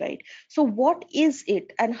releases, right? So what is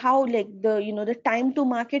it, and how, like, the time to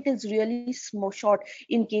market is really short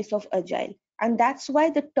in case of agile, and that's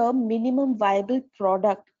why the term minimum viable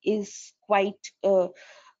product is quite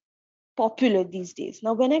popular these days.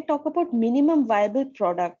 Now, when I talk about minimum viable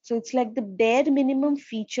product, so it's like the bare minimum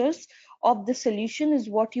features of the solution is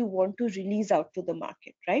what you want to release out to the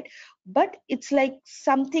market, right? But it's like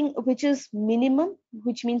something which is minimum,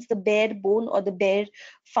 which means the bare bone or the bare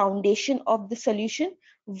foundation of the solution.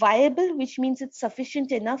 Viable, which means it's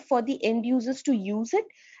sufficient enough for the end users to use it.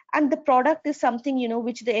 And the product is something,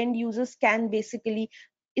 which the end users can basically,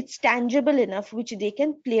 it's tangible enough which they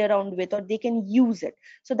can play around with or they can use it.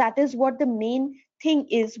 So that is what the main thing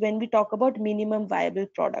is when we talk about minimum viable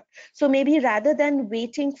product. So maybe rather than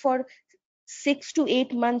waiting for 6 to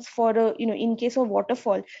 8 months for a, in case of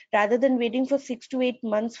waterfall, rather than waiting for 6 to 8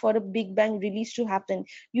 months for a big bang release to happen,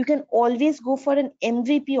 you can always go for an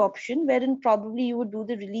MVP option, wherein probably you would do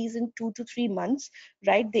the release in 2 to 3 months,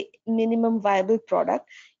 right? The minimum viable product.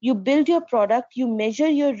 You build your product, you measure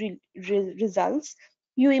your results,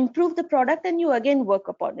 you improve the product, and you again work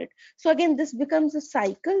upon it. So again, this becomes a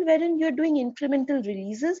cycle wherein you're doing incremental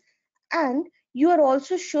releases, and you are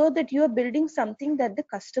also sure that you are building something that the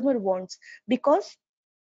customer wants, because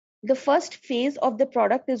the first phase of the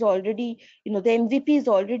product is already, the MVP is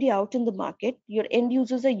already out in the market, your end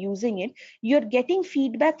users are using it, you're getting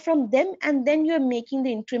feedback from them, and then you're making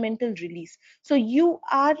the incremental release. So you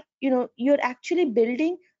are, you're actually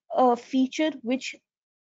building a feature which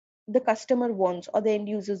the customer wants or the end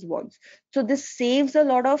users wants. So this saves a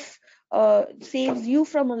lot of saves you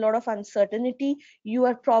from a lot of uncertainty. You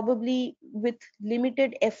are probably, with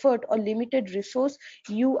limited effort or limited resource,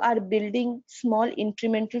 you are building small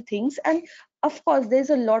incremental things, and of course there's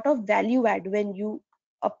a lot of value add when you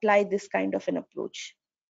apply this kind of an approach.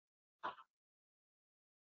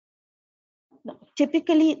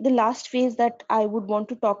 Typically, the last phase that I would want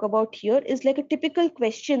to talk about here is like a typical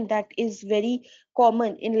question that is very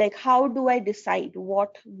common in, like, how do I decide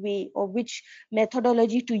what way or which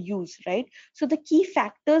methodology to use, right? So the key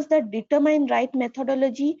factors that determine right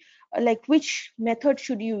methodology, like which method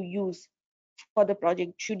should you use for the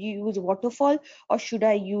project? Should you use waterfall or should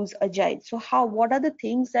I use agile? So what are the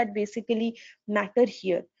things that basically matter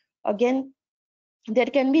here? Again, there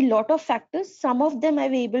can be lot of factors, some of them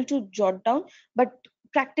I'm able to jot down, but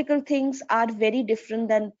practical things are very different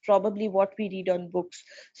than probably what we read on books.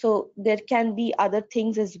 So there can be other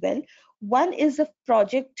things as well. One is a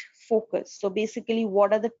project focus, so basically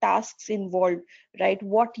what are the tasks involved, right?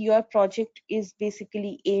 What your project is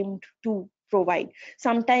basically aimed to provide.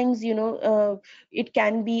 Sometimes, it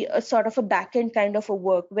can be a sort of a back end kind of a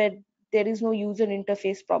work where there is no user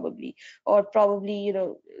interface probably, or probably,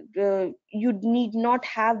 you need not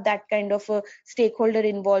have that kind of a stakeholder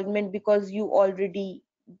involvement because you already,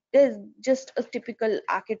 there's just a typical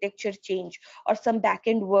architecture change or some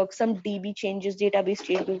backend work, some DB changes, database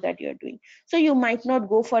changes that you're doing. So you might not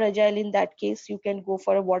go for agile in that case. You can go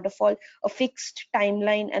for a waterfall, a fixed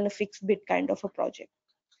timeline and a fixed bit kind of a project.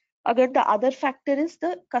 Again, the other factor is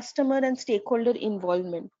the customer and stakeholder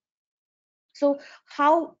involvement. So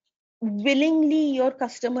how willingly your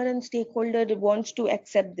customer and stakeholder wants to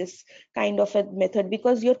accept this kind of a method,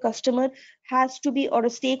 because your customer has to be, or a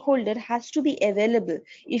stakeholder has to be available.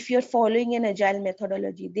 If you're following an agile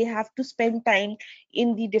methodology, they have to spend time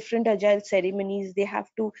in the different agile ceremonies. They have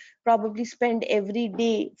to probably spend every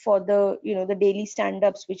day for the, the daily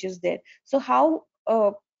stand-ups which is there. So how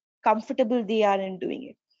comfortable they are in doing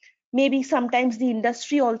it. Maybe sometimes the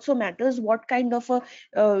industry also matters, what kind of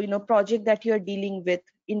a project that you're dealing with,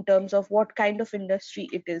 in terms of what kind of industry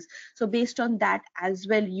it is. So based on that as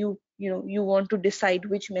well, you want to decide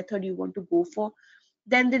which method you want to go for.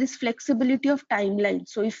 Then there is flexibility of timeline.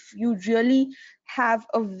 So if you really have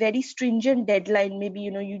a very stringent deadline, maybe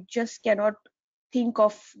you just cannot think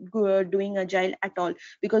of doing agile at all,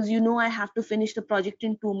 because I have to finish the project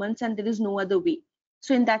in 2 months and there is no other way.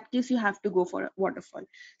 So in that case you have to go for a waterfall.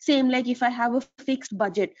 Same like if I have a fixed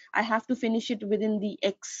budget, I have to finish it within the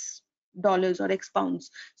x dollars or x pounds.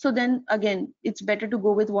 So then again, it's better to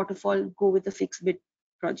go with waterfall, go with a fixed bid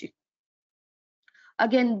project.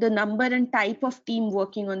 Again, the number and type of team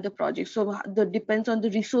working on the project, so the depends on the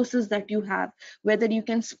resources that you have, whether you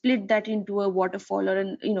can split that into a waterfall or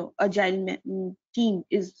an agile team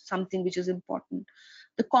is something which is important.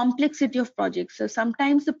 The complexity of projects, so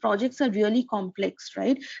sometimes the projects are really complex,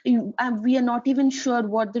 right? We are not even sure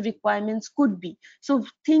what the requirements could be. So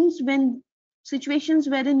things when situations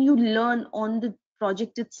wherein you learn on the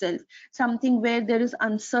project itself, something where there is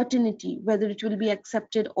uncertainty whether it will be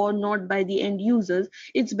accepted or not by the end users,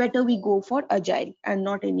 it's better we go for agile and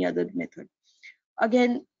not any other method.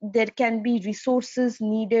 Again, there can be resources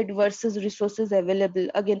needed versus resources available.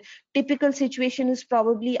 Again, typical situation is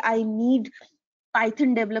probably I need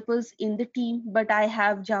Python developers in the team, but I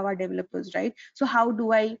have Java developers, right? So how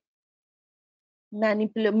do I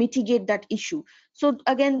manipulate mitigate that issue? So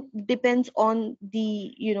again, depends on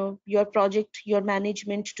the your project, your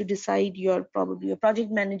management to decide, your probably your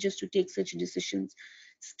project managers to take such decisions.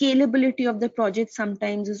 Scalability of the project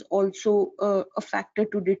sometimes is also a factor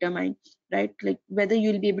to determine, right? Like whether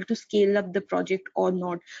you'll be able to scale up the project or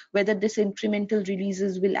not, whether this incremental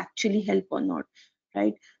releases will actually help or not,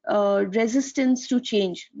 right? Resistance to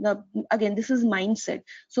change. Now again, this is mindset.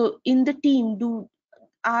 So in the team, do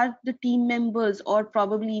are the team members or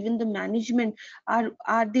probably even the management,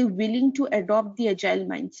 are they willing to adopt the agile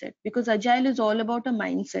mindset? Because agile is all about a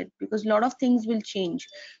mindset, because a lot of things will change.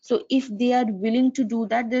 So if they are willing to do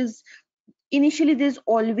that, there's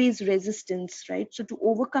always resistance, right? So to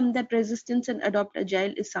overcome that resistance and adopt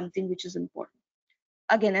agile is something which is important.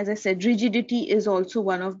 Again, as I said, rigidity is also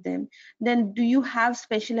one of them. Then do you have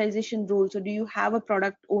specialization roles, or do you have a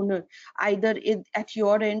product owner, either at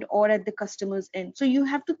your end or at the customer's end? So you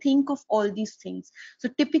have to think of all these things. So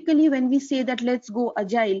typically when we say that let's go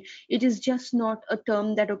agile, it is just not a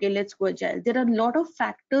term that okay, let's go agile. There are a lot of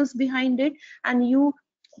factors behind it, and you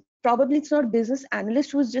probably, it's not business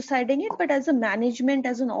analyst who's deciding it, but as a management,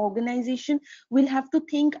 as an organization, we'll have to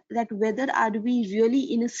think that whether are we really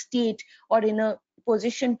in a state or in a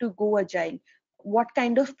position to go agile, what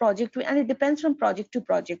kind of project and it depends from project to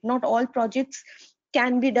project. Not all projects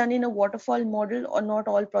can be done in a waterfall model, or not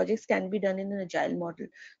all projects can be done in an agile model.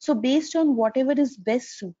 So based on whatever is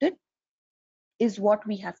best suited is what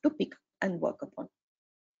we have to pick and work upon.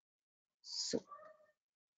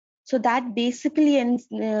 So that basically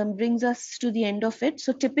brings us to the end of it.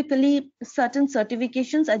 So typically certain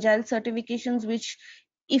certifications, agile certifications, which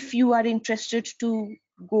if you are interested to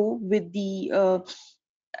go with the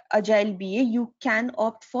agile BA, you can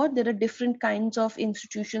opt for. There are different kinds of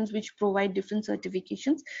institutions which provide different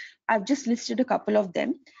certifications. I've just listed a couple of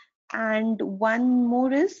them. And one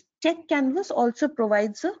more is Tech Canvas also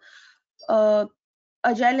provides a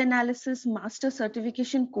Agile Analysis Master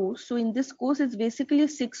Certification course. So in this course, it's basically a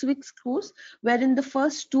 6 weeks course, where in the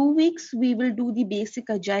first 2 weeks, we will do the basic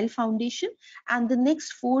Agile foundation. And the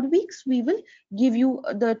next 4 weeks, we will give you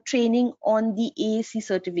the training on the AAC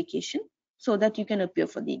certification so that you can appear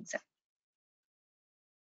for the exam.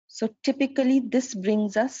 So typically this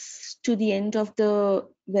brings us to the end of the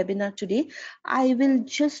webinar today. I will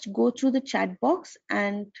just go through the chat box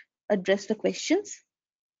and address the questions.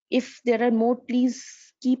 If there are more, please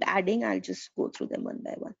keep adding. I'll just go through them one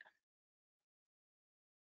by one.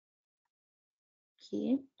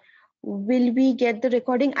 Okay. Will we get the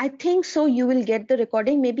recording? I think so. You will get the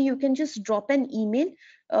recording. Maybe you can just drop an email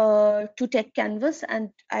to Tech Canvas, and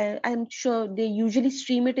I'm sure they usually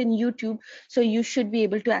stream it in YouTube. So you should be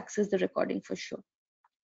able to access the recording for sure.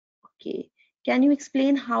 Okay. Can you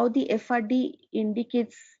explain how the FRD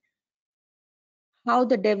indicates how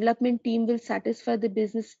the development team will satisfy the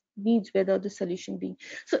business needs without the solution being?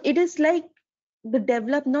 So it is like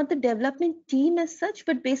not the development team as such,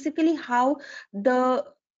 but basically how the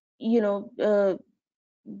you know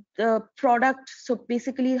the product, so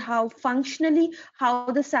basically how functionally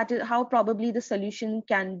how probably the solution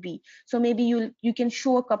can be. So maybe you can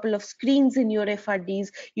show a couple of screens in your FRDs,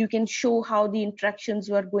 you can show how the interactions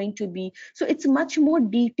are going to be, so it's much more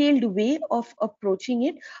detailed way of approaching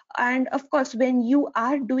it. And of course, when you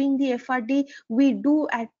are doing the FRD, we do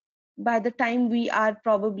at by the time we are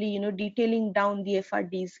probably detailing down the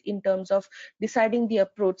FRDs in terms of deciding the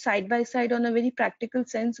approach side by side, on a very practical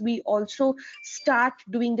sense, we also start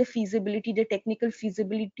doing the feasibility, the technical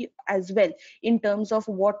feasibility as well, in terms of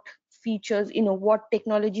what features, what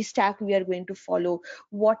technology stack we are going to follow,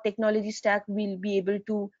 what technology stack we'll be able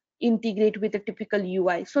to integrate with a typical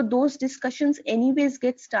UI. So those discussions anyways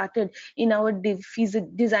get started in our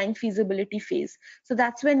design feasibility phase. So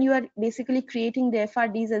that's when you are basically creating the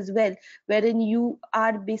FRDs as well, wherein you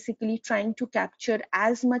are basically trying to capture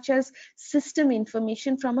as much as system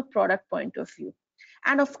information from a product point of view.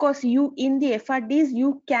 And of course, you in the FRDs,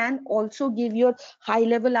 you can also give your high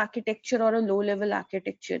level architecture or a low level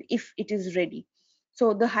architecture if it is ready.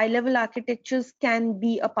 So the high level architectures can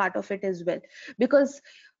be a part of it as well, because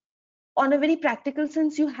on a very practical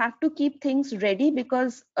sense, you have to keep things ready,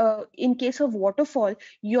 because in case of waterfall,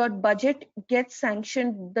 your budget gets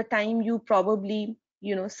sanctioned the time you probably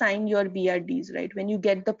sign your BRDs, right, when you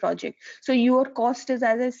get the project. So your cost is,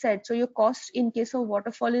 as I said, so your cost in case of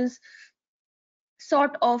waterfall is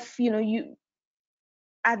sort of, you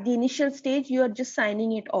at the initial stage you are just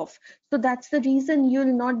signing it off. So that's the reason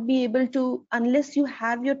you'll not be able to, unless you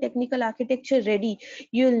have your technical architecture ready,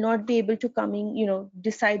 you'll not be able to coming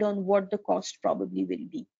decide on what the cost probably will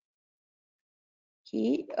be.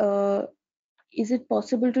 Okay. Is it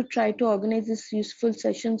possible to try to organize these useful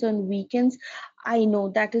sessions on weekends? I know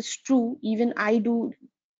that is true, even I do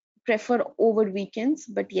prefer over weekends,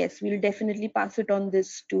 but yes, we'll definitely pass it on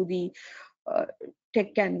this to the uh,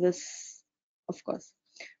 tech canvas, of course.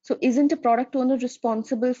 So isn't a product owner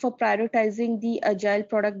responsible for prioritizing the agile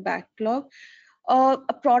product backlog? A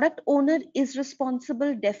product owner is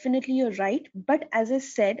responsible, definitely, you're right. But as I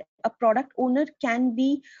said, a product owner can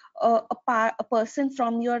be a person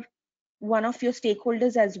from your one of your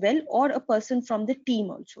stakeholders as well, or a person from the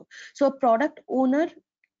team also. So a product owner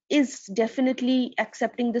is definitely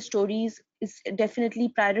accepting the stories, is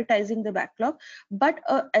definitely prioritizing the backlog, but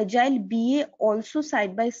a agile BA also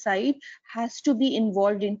side by side has to be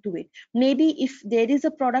involved into it. Maybe if there is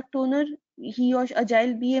a product owner, he or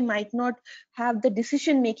agile BA might not have the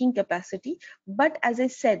decision making capacity, but as I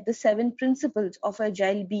said, the 7 principles of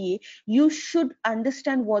agile BA, you should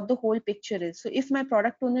understand what the whole picture is. So if my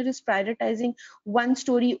product owner is prioritizing one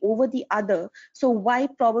story over the other, so why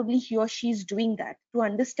probably he or she is doing that? To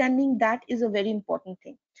understanding that is a very important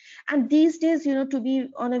thing. And these days, to be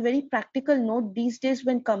on a very practical note, these days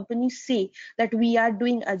when companies say that we are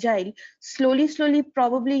doing agile, slowly,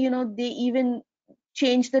 probably, they even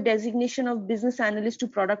change the designation of business analyst to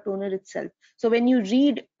product owner itself. So when you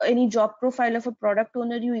read any job profile of a product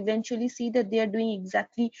owner, you eventually see that they are doing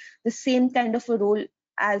exactly the same kind of a role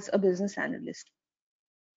as a business analyst.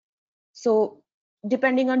 So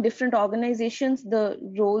depending on different organizations, the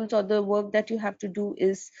roles or the work that you have to do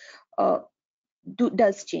is uh,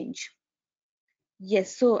 does change.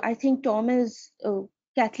 Yes, so I think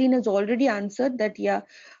Kathleen has already answered that. Yeah,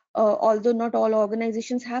 although not all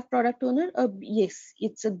organizations have product owner, yes,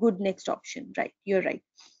 it's a good next option. Right, you're right.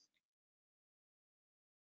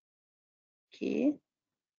 Okay.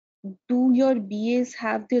 Do your BAs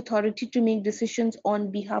have the authority to make decisions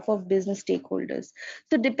on behalf of business stakeholders?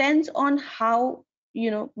 So depends on how,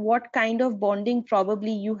 what kind of bonding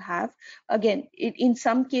probably you have. Again, in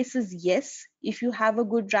some cases, yes, if you have a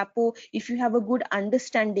good rapport, if you have a good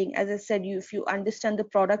understanding, as I said, if you understand the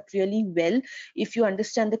product really well, if you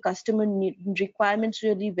understand the customer requirements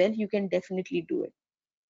really well, you can definitely do it.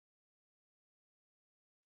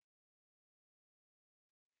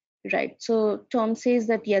 Right. So Tom says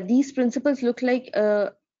that, yeah, these principles look like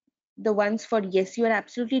the ones for, yes, you are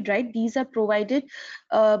absolutely right, these are provided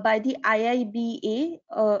by the IIBA,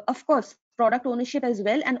 of course, product ownership as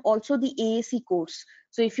well, and also the AAC course.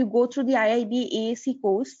 So if you go through the IIBA AAC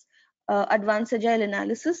course, advanced agile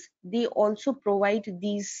analysis, they also provide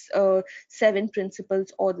these 7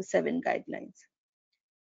 principles or the 7 guidelines.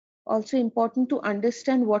 Also important to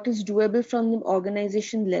understand what is doable from the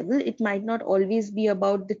organization level. It might not always be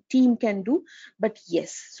about the team can do, but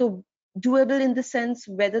yes, so doable in the sense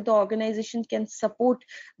whether the organization can support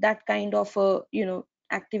that kind of a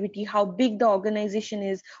activity, how big the organization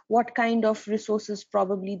is, what kind of resources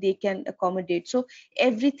probably they can accommodate. So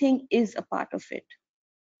everything is a part of it.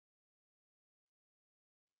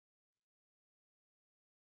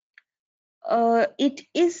 It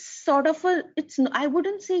is sort of a, I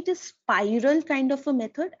wouldn't say it is spiral kind of a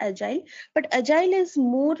method, agile, but agile is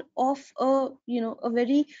more of a, a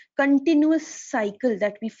very continuous cycle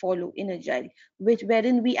that we follow in agile, which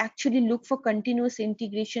wherein we actually look for continuous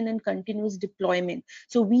integration and continuous deployment.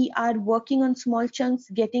 So we are working on small chunks,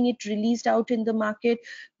 getting it released out in the market,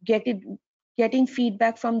 get it getting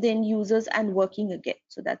feedback from the end users and working again.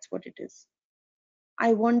 So that's what it is.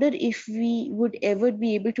 I wonder if we would ever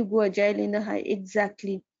be able to go agile in a high.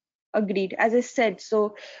 Exactly. Agreed. As I said,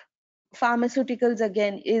 so pharmaceuticals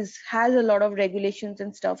again is has a lot of regulations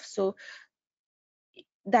and stuff. So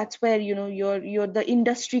that's where your the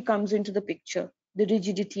industry comes into the picture, the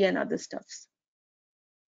rigidity and other stuffs.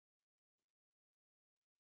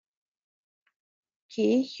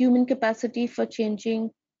 Okay, human capacity for changing.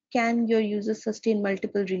 Can your users sustain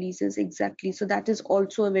multiple releases? Exactly. So that is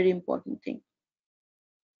also a very important thing.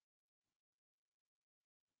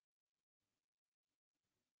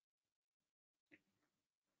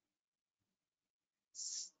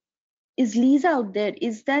 Is Lisa out there?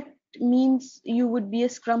 Is that means you would be a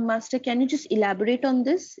scrum master? Can you just elaborate on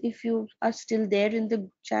this if you are still there in the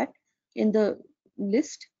chat, in the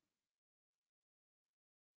list?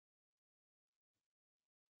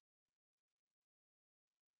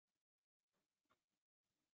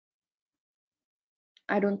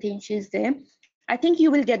 I don't think she's there. I think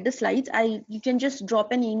you will get the slides. You can just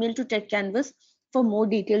drop an email to Tech Canvas for more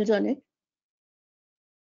details on it.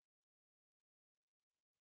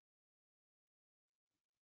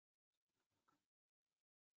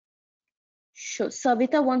 Sure.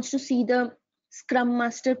 Savita wants to see the Scrum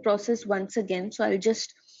Master process once again. So I'll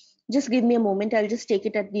just give me a moment. I'll just take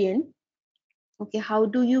it at the end. Okay, how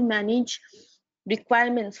do you manage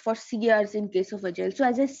requirements for CRs in case of Agile? So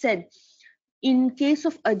as I said, in case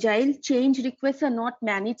of Agile, change requests are not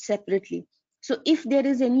managed separately. So if there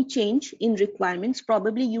is any change in requirements,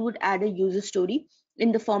 probably you would add a user story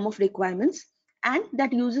in the form of requirements, and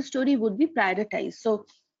that user story would be prioritized. So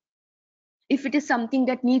if it is something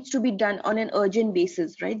that needs to be done on an urgent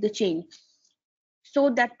basis, right, the change,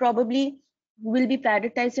 so that probably will be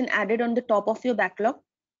prioritized and added on the top of your backlog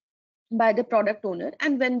by the product owner.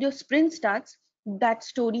 And when your sprint starts, that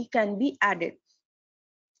story can be added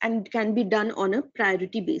and can be done on a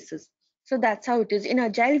priority basis. So that's how it is. In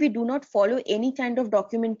Agile, we do not follow any kind of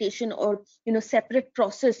documentation or separate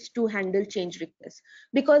process to handle change requests,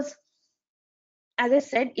 because as I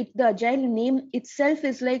said, the Agile name itself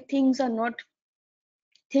is like things are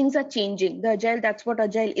changing. The Agile, that's what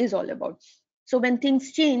Agile is all about. So when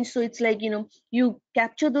things change, so it's like you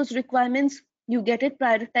capture those requirements, you get it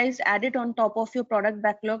prioritized, add it on top of your product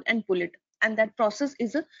backlog and pull it, and that process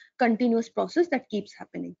is a continuous process that keeps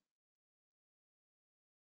happening.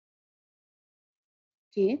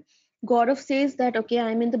 Okay. Gaurav says that, okay,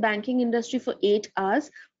 I'm in the banking industry for 8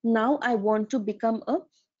 hours. Now I want to become a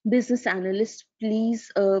business analyst.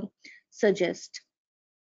 Please suggest.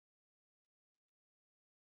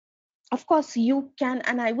 Of course, you can,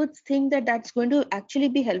 and I would think that that's going to actually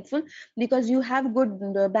be helpful because you have good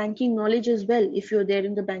banking knowledge as well if you're there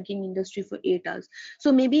in the banking industry for 8 hours.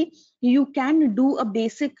 So maybe you can do a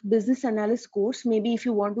basic business analyst course. Maybe if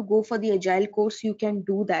you want to go for the agile course, you can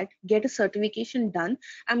do that, get a certification done,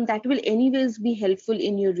 and that will anyways be helpful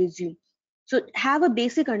in your resume. So have a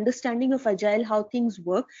basic understanding of agile, how things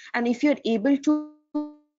work, and if you're able to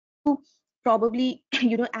probably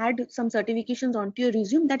add some certifications onto your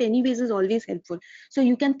resume, that anyways is always helpful. So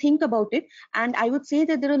you can think about it, and I would say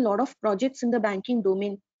that there are a lot of projects in the banking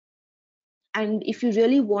domain, and if you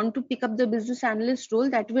really want to pick up the business analyst role,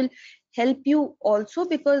 that will help you also,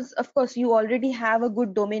 because of course you already have a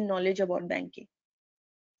good domain knowledge about banking.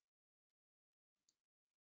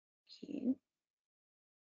 Okay.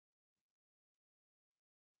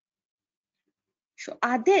 Sure.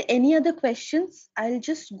 Are there any other questions? I'll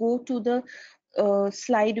just go to the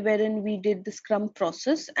slide wherein we did the scrum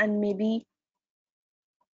process, and maybe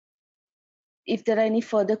if there are any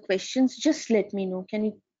further questions, just let me know. Can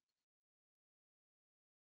you?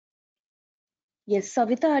 Yes,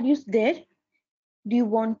 Savita, are you there? Do you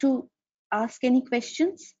want to ask any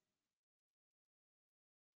questions?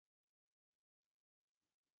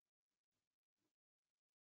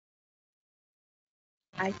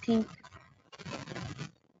 I think,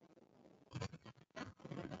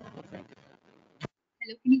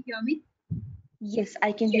 Hello, can you hear me? yes,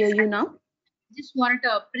 I can Yes, hear I you now. just wanted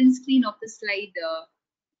a print screen of the slide.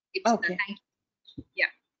 Okay, Thank you. Yeah,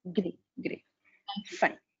 great, great, thank you.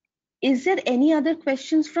 fine. Is there any other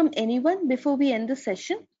questions from anyone before we end the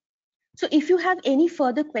session? So if you have any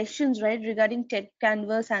further questions, right, regarding TED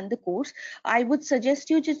Canvas and the course, I would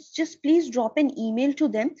suggest you just please drop an email to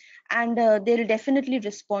them, and they'll definitely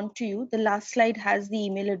respond to you. The last slide has the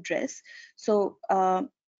email address. So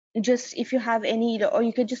just if you have any, or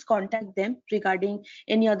you can just contact them regarding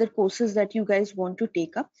any other courses that you guys want to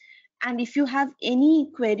take up. And if you have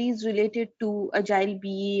any queries related to Agile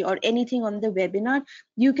BE or anything on the webinar,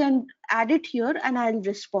 you can add it here and I'll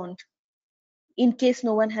respond in case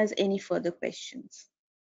no one has any further questions.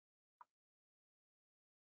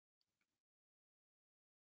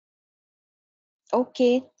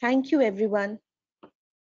 Okay, thank you everyone.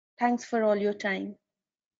 Thanks for all your time.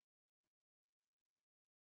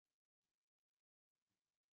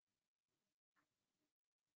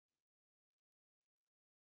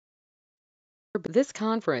 This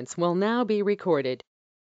conference will now be recorded.